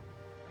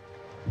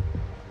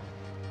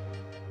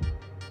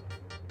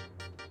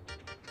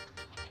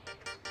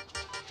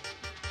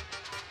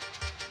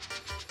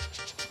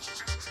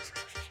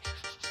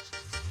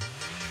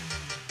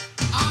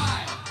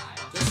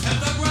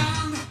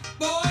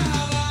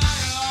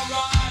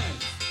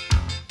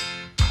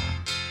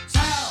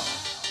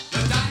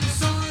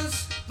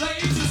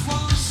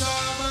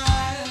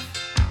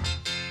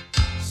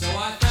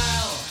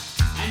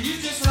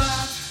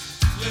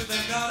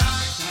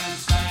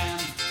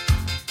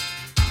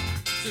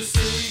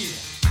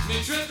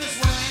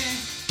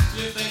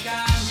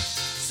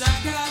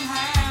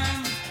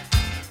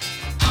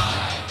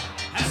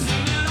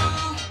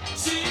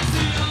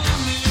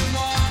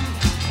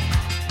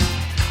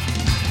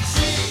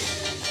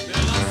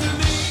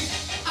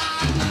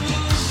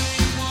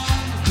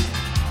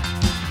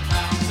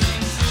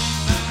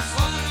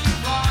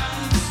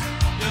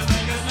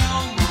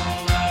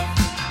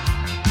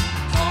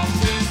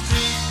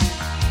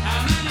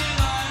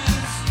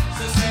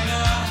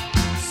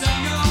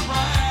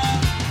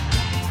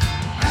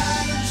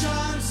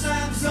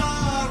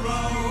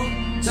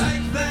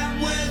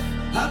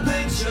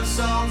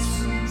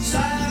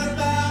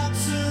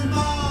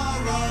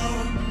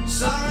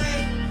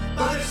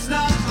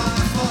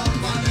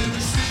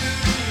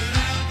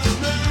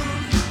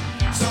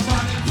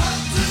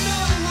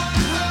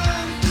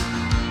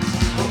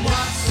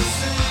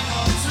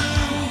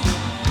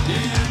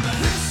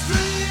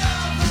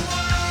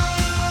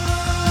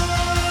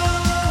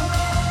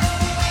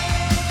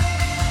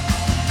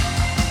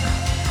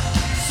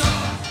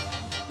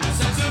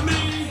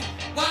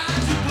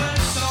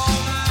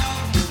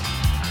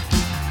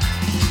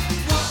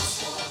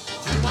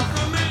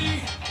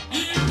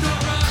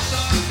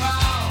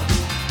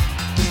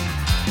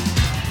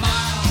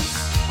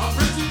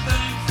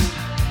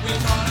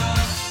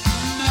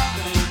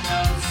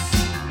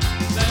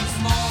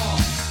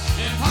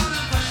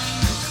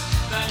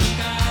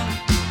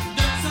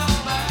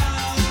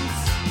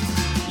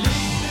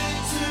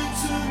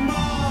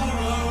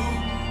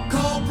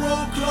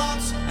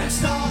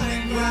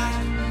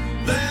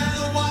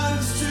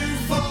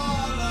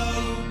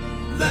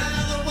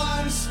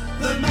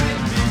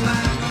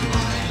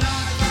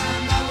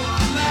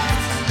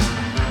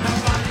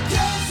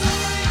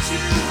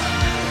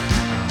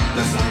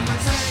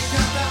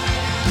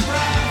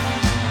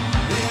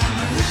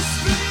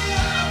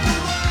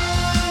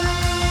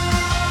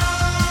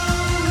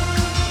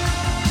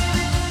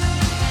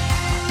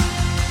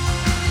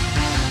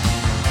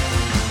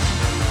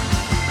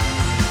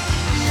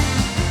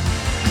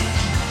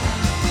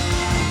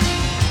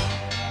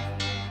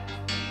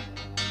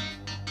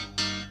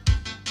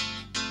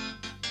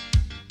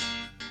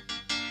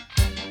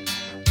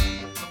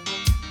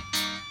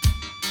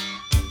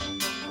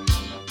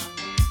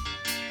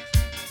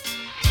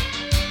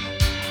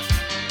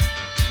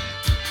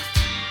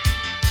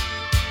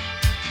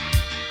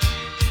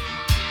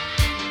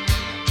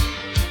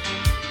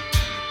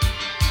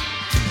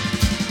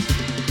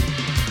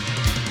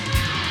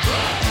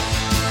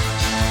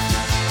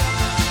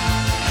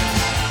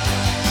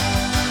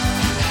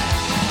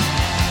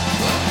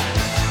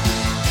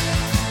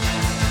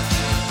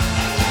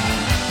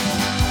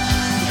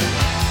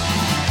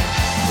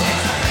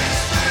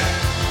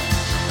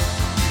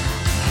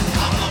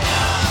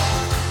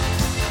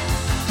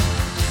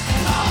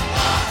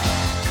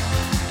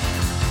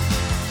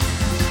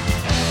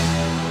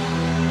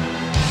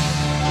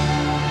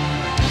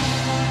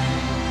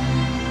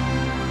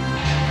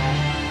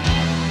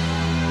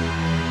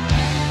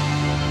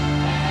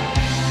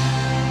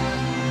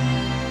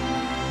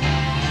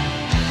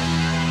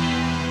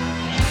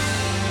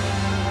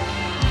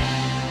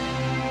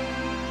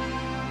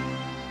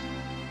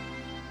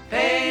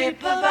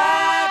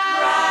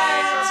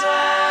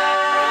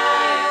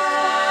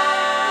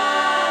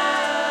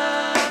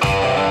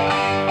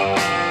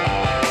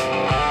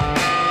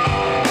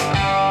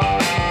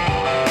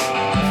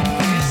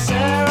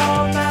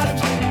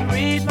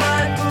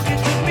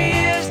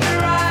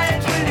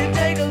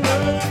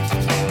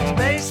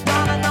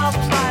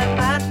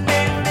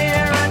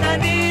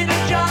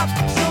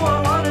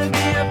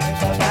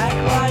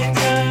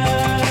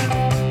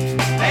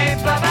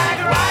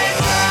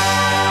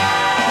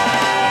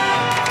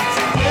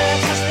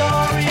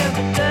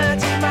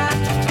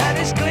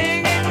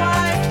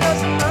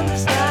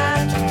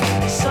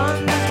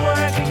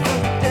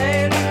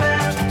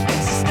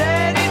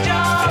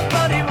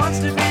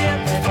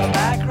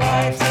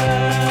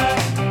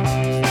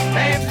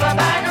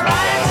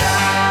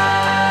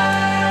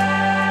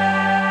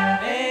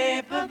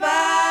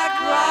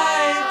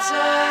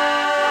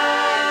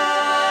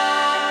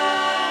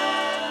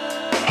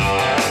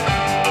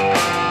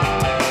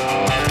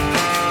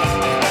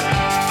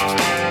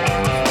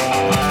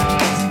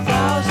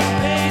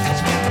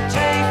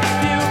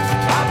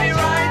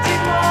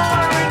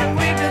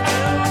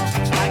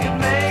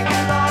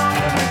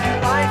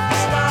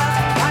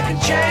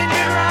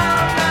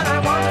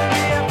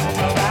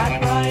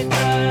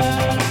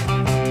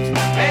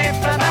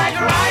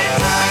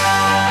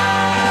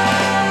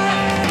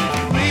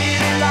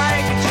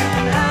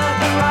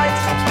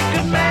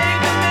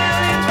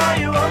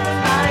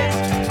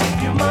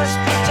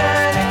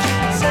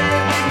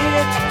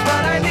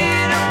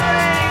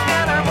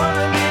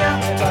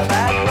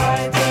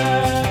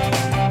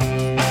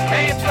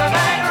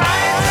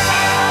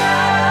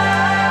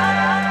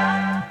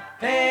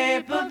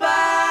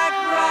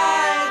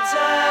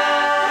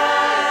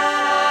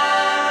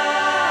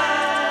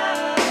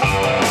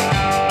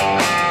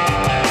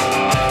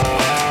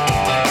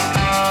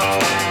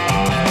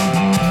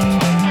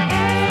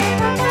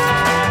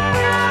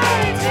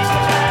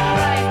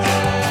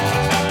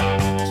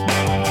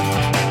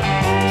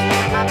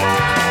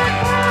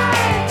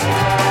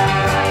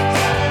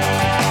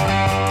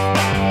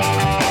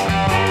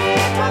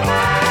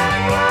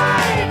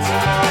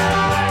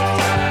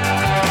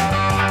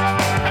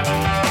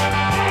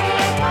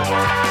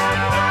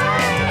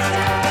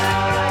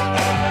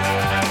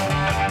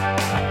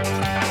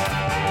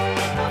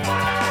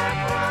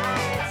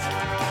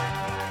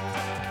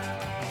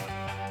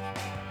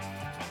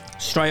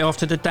 straight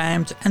after The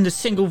Damned and the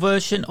single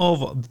version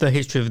of The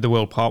History of the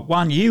World Part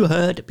 1, you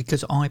heard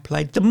because I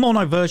played the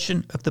mono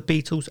version of the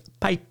Beatles'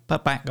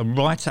 Paperback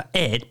Writer,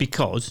 aired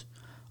because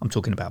I'm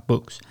talking about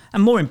books.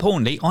 And more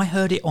importantly, I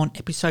heard it on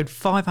episode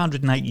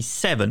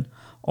 587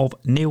 of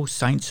Neil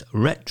Saint's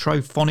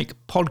retrophonic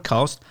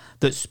podcast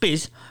that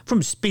Spiz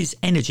from Spiz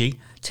Energy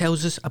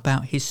tells us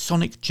about his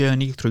sonic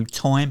journey through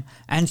time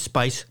and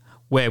space,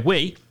 where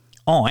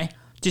I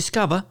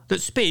discover that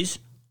Spiz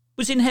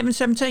was in Heaven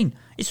 17.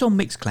 It's on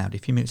Mixcloud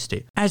if you missed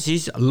it. As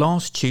is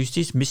last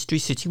Tuesday's Mystery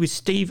City with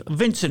Steve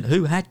Vincent,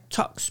 who had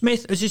Tuck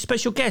Smith as his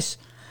special guest.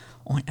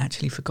 I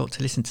actually forgot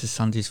to listen to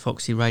Sunday's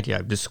Foxy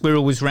Radio. The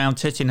Squirrel was round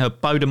testing her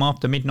Bodom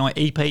After Midnight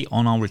EP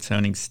on our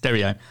returning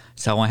stereo,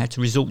 so I had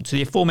to resort to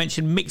the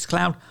aforementioned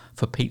Mixcloud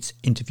for Pete's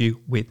interview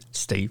with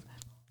Steve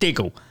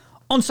Diggle.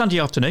 On Sunday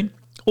afternoon,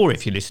 or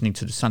if you're listening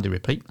to the Sunday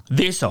repeat,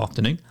 this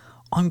afternoon,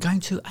 I'm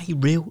going to a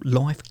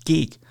real-life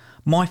gig.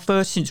 My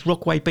first since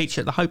Rockaway Beach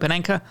at the Hope and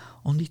Anchor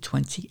on the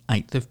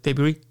 28th of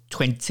February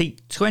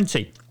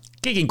 2020.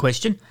 Gig in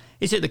question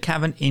is at the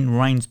Cavern in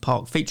Rains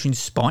Park, featuring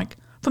Spike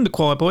from the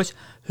Quireboys,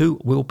 who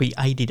will be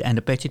aided and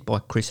abetted by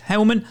Chris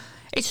Hellman.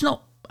 It's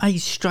not a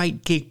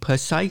straight gig per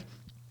se,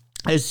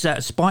 as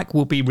Spike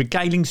will be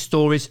regaling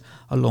stories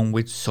along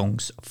with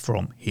songs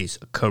from his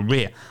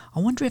career. I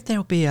wonder if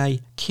there'll be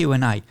a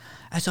Q&A,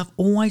 as I've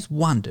always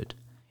wondered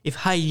if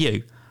Hey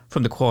You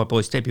from the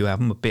Quireboys' debut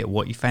album, A Bit of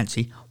What You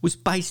Fancy, was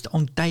based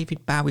on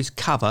David Bowie's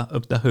cover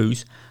of The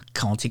Who's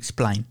Can't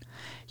Explain.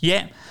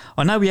 Yeah,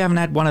 I know we haven't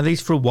had one of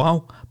these for a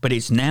while, but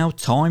it's now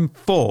time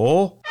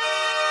for...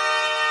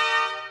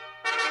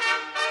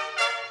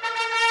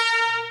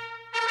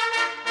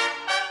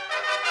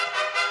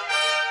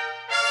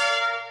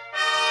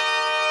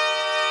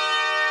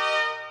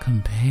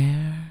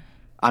 Compare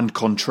and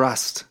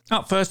contrast.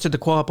 Up first to the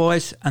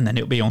Quireboys, and then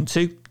it'll be on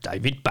to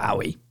David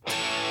Bowie.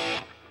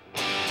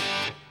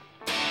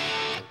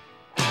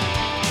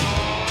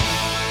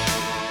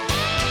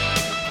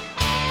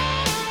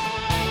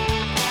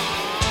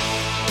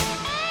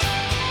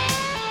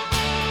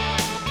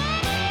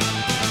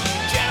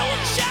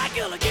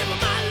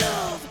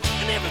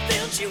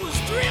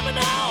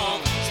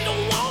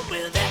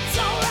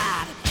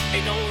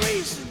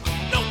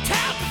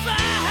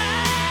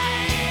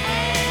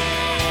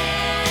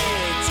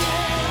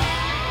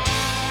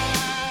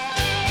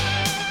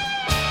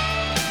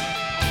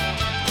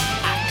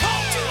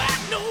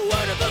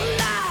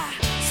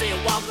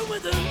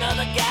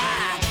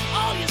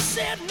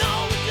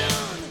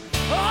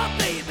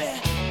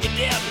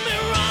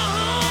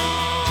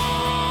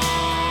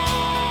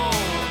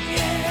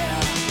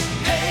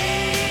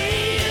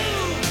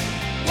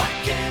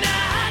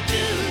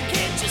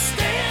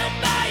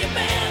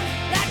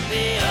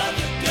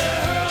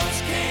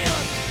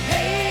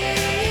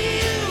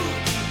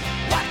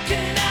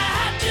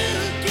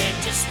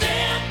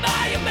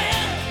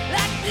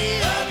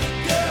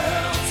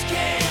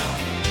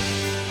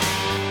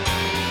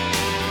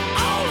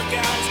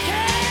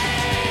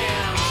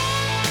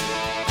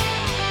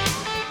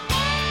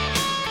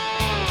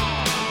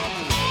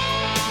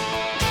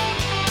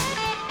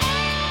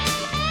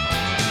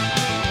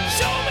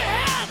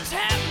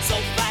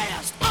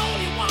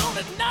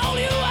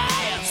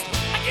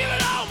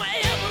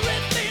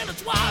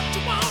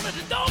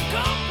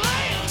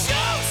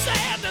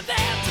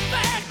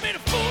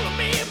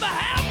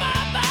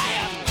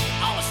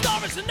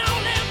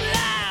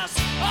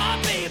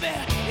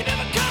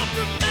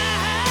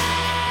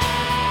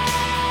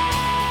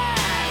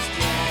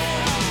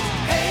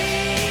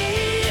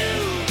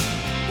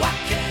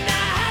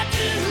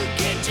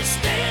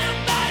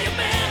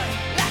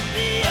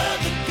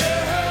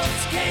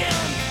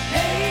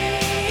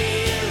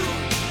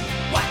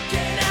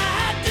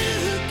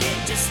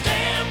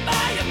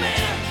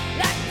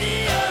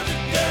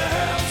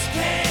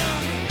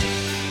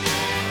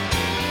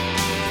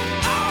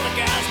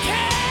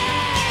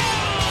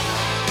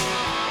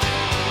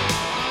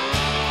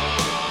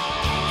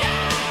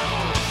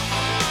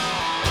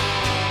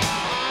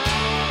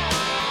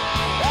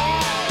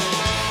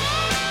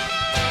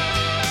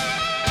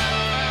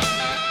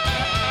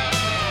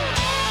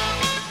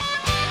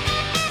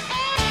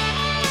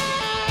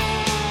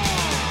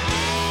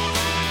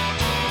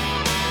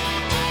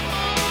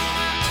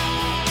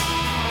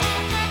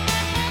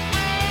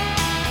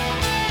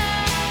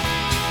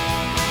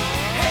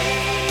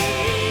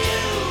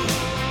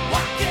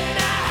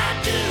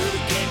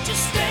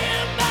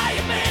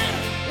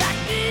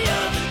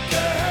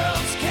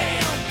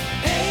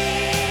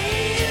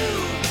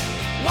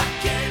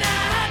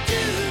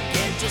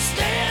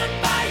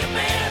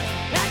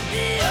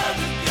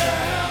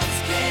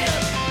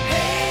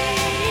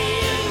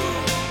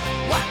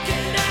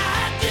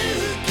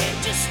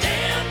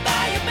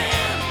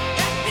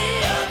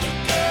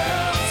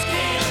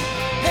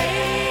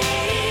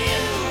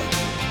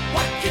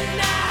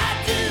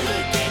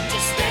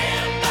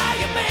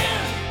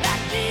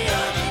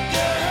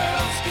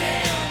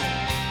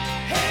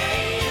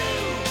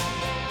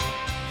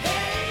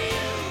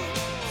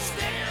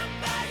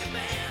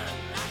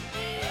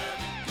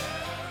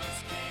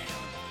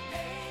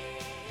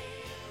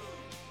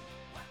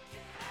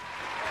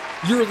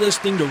 You're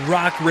listening to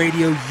Rock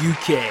Radio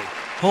UK,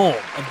 home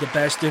of the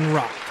best in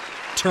rock.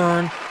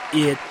 Turn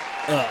it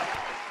up.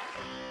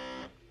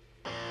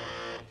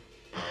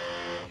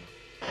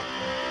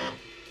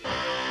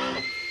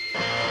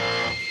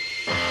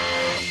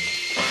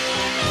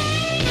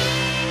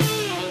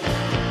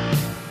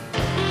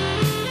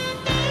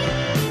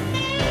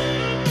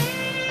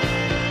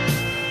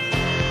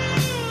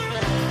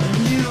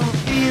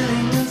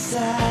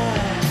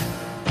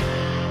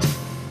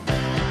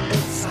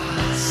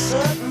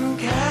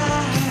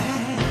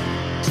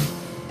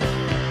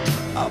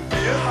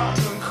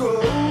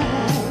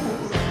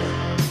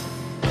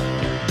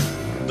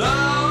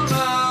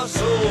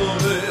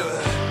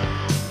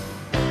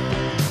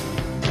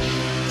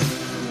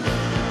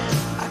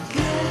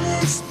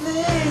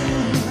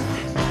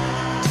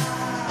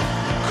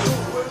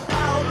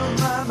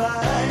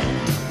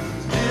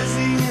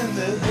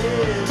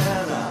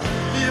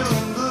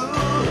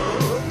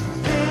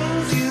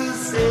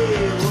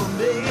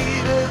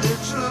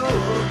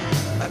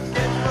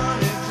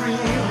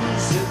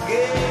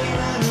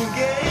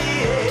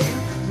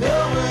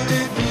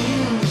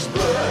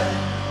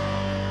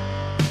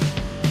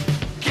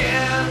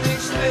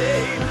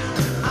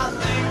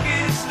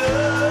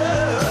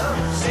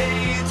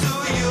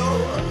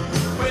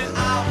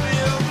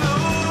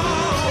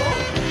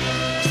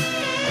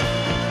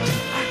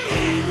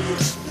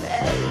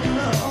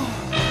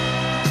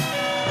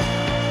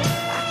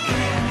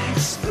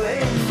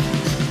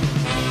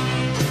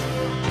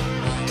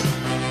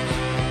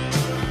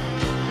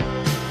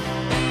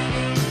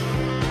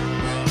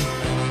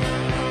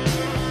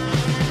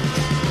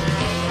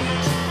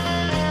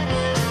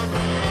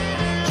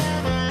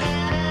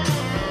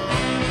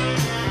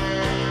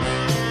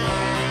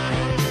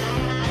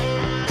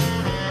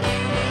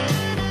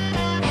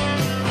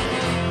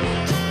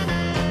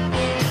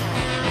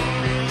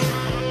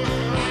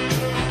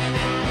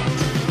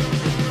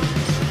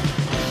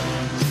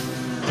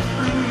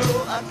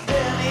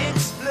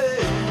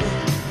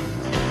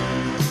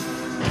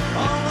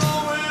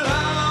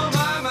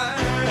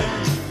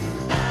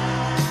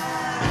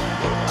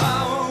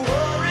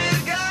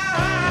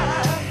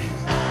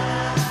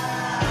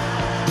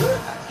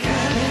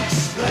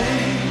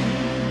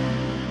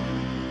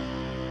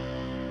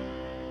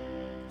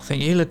 I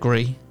think you'll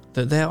agree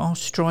that there are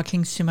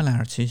striking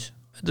similarities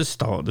at the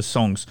start of the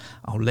songs.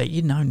 I'll let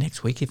you know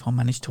next week if I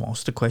manage to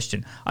ask the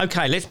question.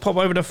 Okay, let's pop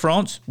over to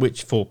France,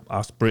 which for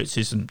us Brits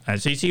isn't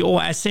as easy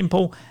or as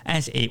simple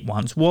as it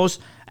once was,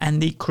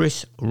 and the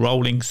Chris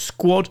Rolling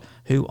Squad,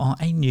 who are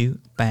a new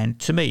band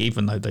to me,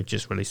 even though they've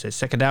just released their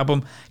second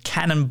album,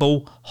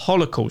 Cannonball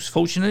Holocaust.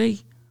 Fortunately,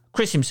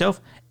 Chris himself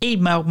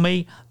emailed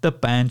me the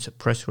band's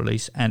press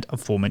release and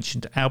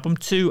aforementioned album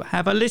to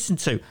have a listen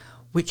to,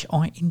 which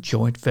I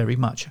enjoyed very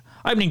much.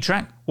 Opening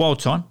track, Wild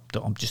Time,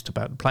 that I'm just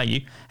about to play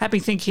you, had me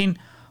thinking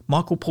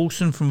Michael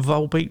Paulson from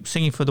Volbeat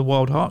singing for the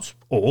Wild Hearts,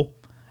 or,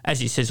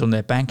 as it says on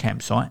their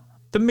Bandcamp site,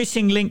 the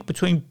missing link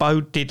between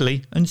Bo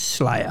Diddley and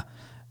Slayer.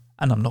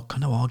 And I'm not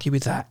going to argue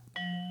with that.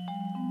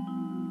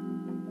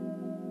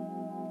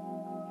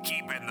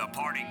 Keeping the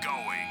party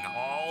going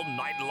all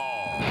night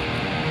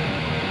long.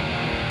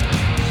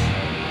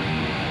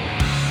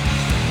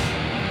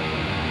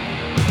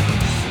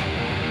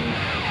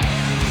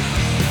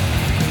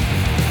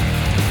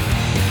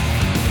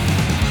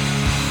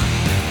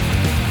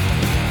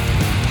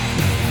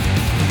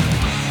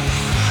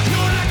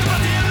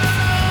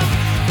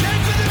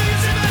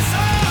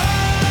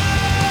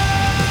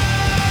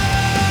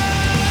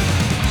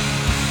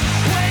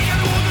 Way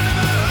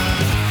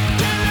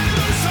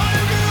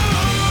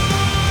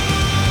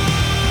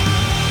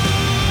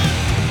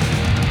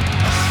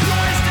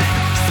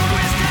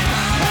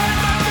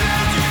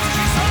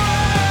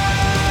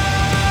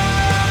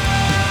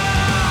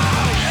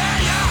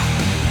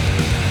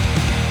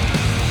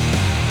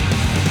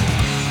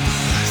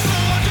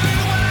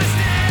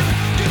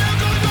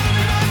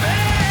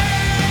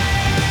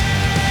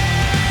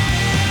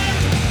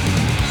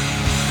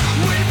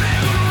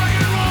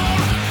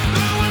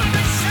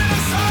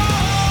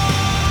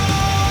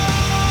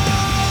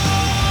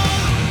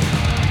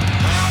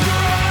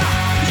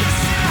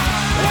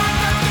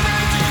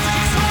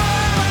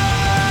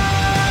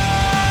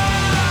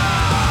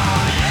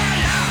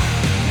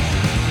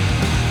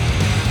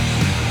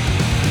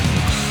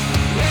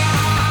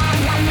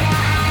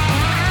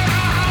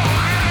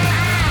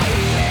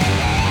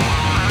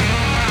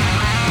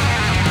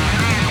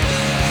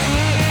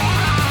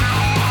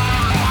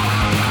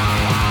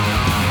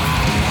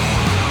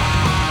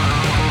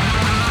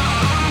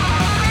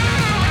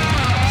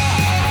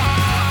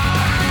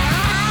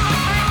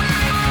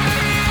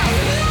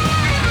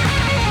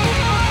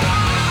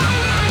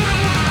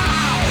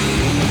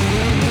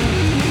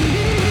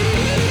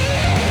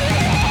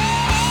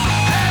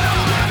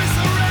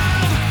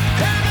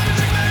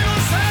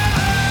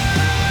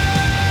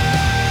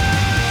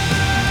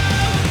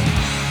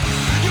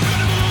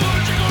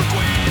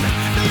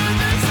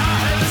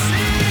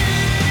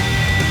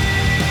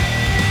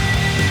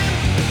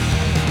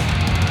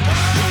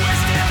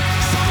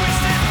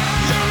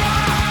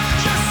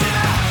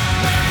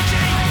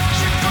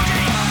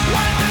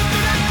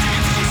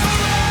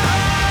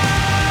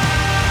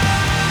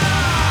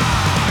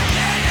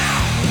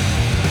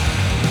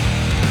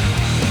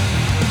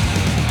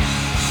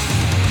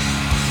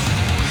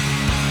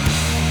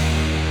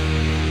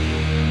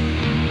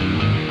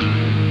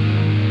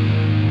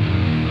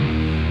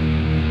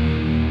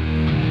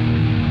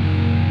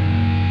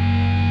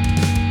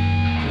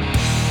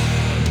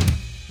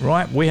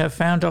Right, we have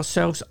found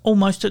ourselves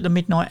almost at the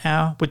midnight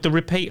hour with the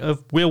repeat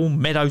of Will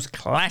Meadows'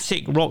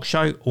 classic rock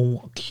show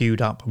all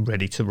queued up,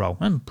 ready to roll,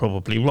 and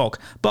probably rock.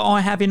 But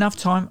I have enough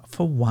time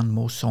for one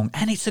more song,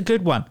 and it's a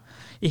good one,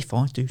 if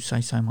I do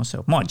say so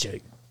myself. Mind you,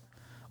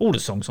 all the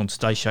songs on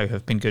today's show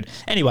have been good.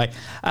 Anyway,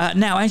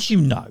 now, as you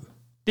know,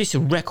 this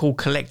record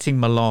collecting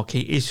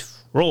malarkey is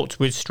fraught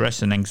with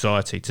stress and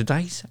anxiety.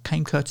 Today's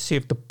came courtesy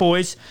of the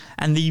boys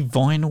and the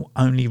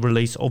vinyl-only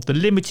release of the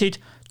limited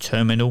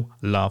Terminal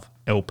Love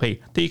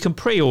LP that you can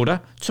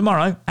pre-order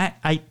tomorrow at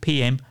 8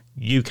 p.m.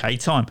 UK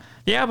time.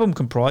 The album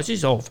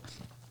comprises of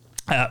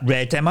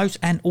rare demos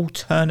and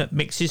alternate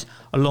mixes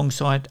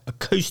alongside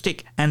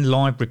acoustic and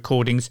live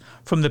recordings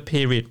from the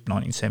period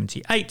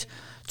 1978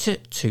 to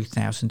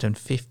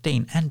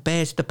 2015 and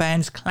bears the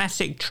band's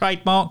classic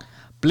trademark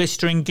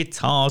blistering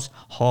guitars,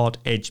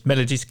 hard-edged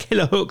melodies,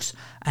 killer hooks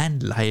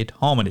and layered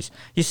harmonies.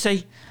 You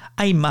see,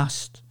 a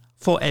must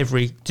for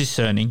every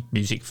discerning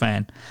music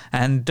fan.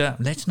 And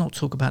let's not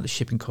talk about the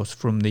shipping costs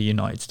from the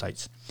United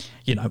States,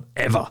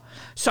 ever.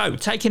 So,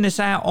 taking us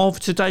out of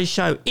today's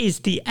show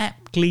is the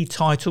aptly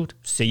titled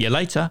See You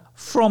Later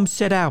from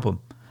said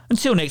album.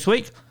 Until next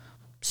week,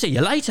 see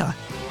you later.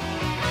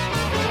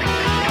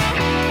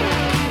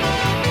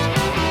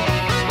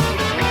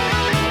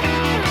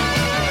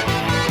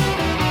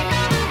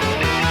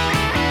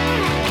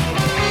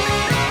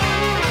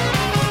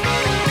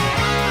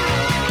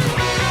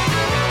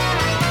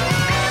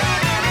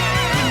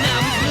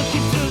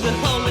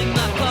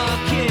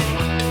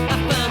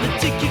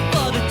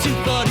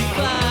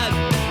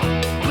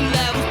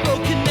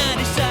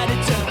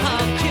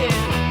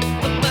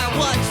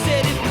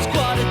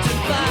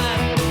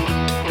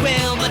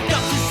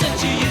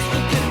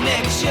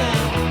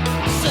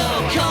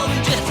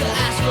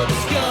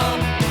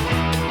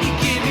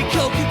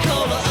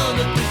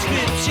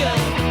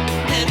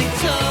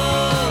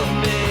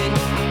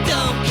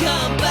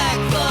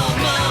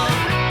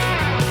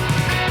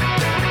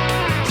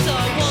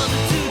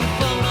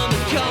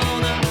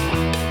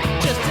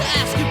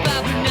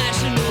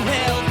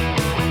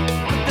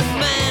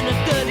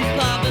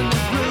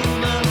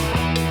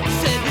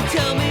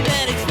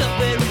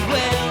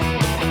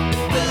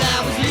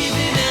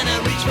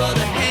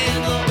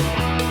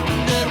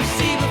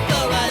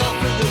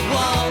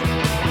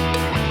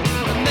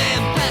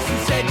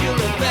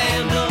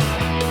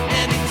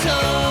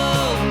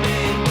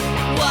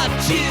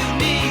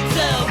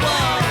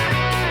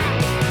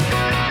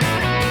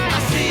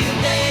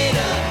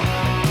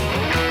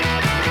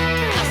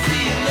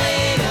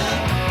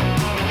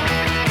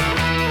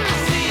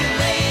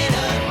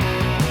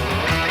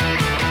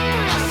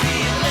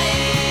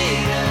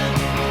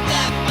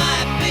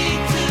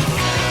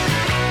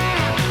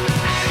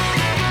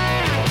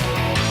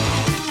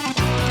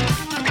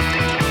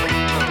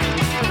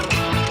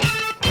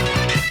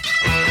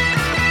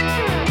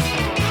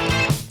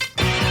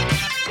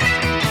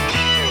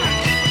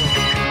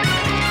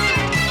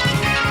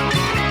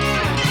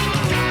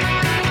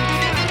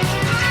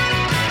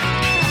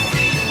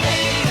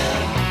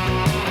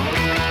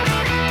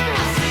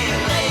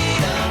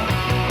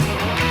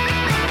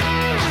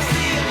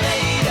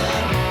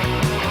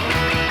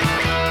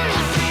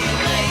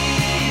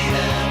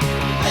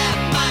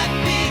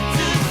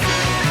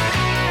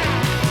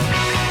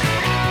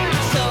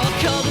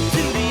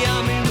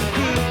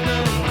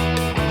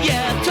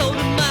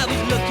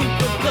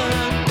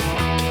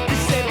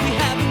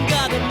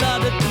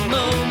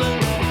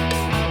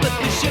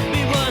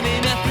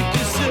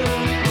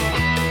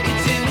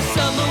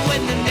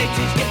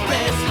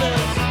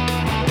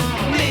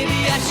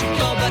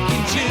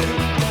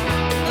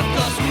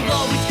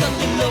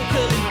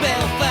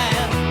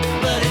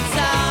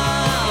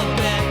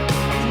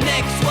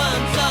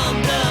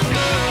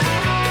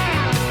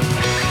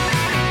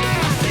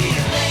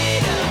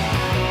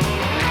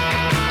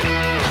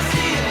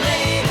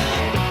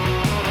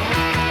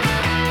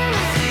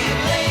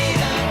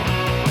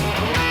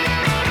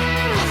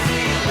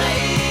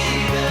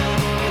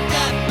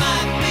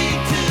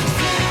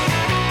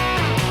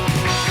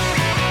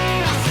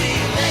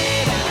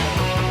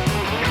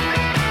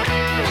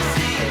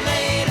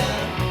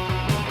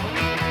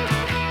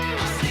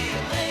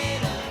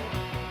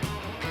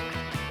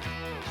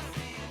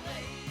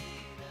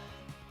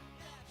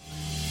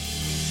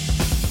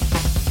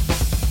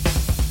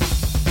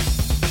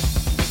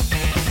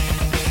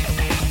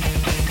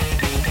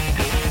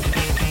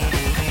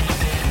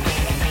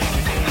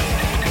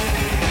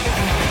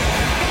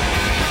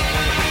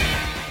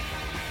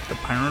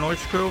 Paranoid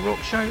Squirrel Rock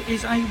Show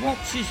is a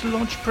Watts'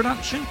 Lodge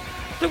production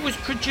that was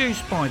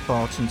produced by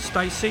Barton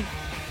Stacey,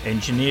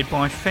 engineered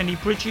by Fenny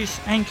Bridges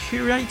and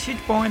curated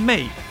by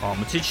me,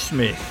 Armitage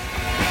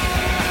Smith.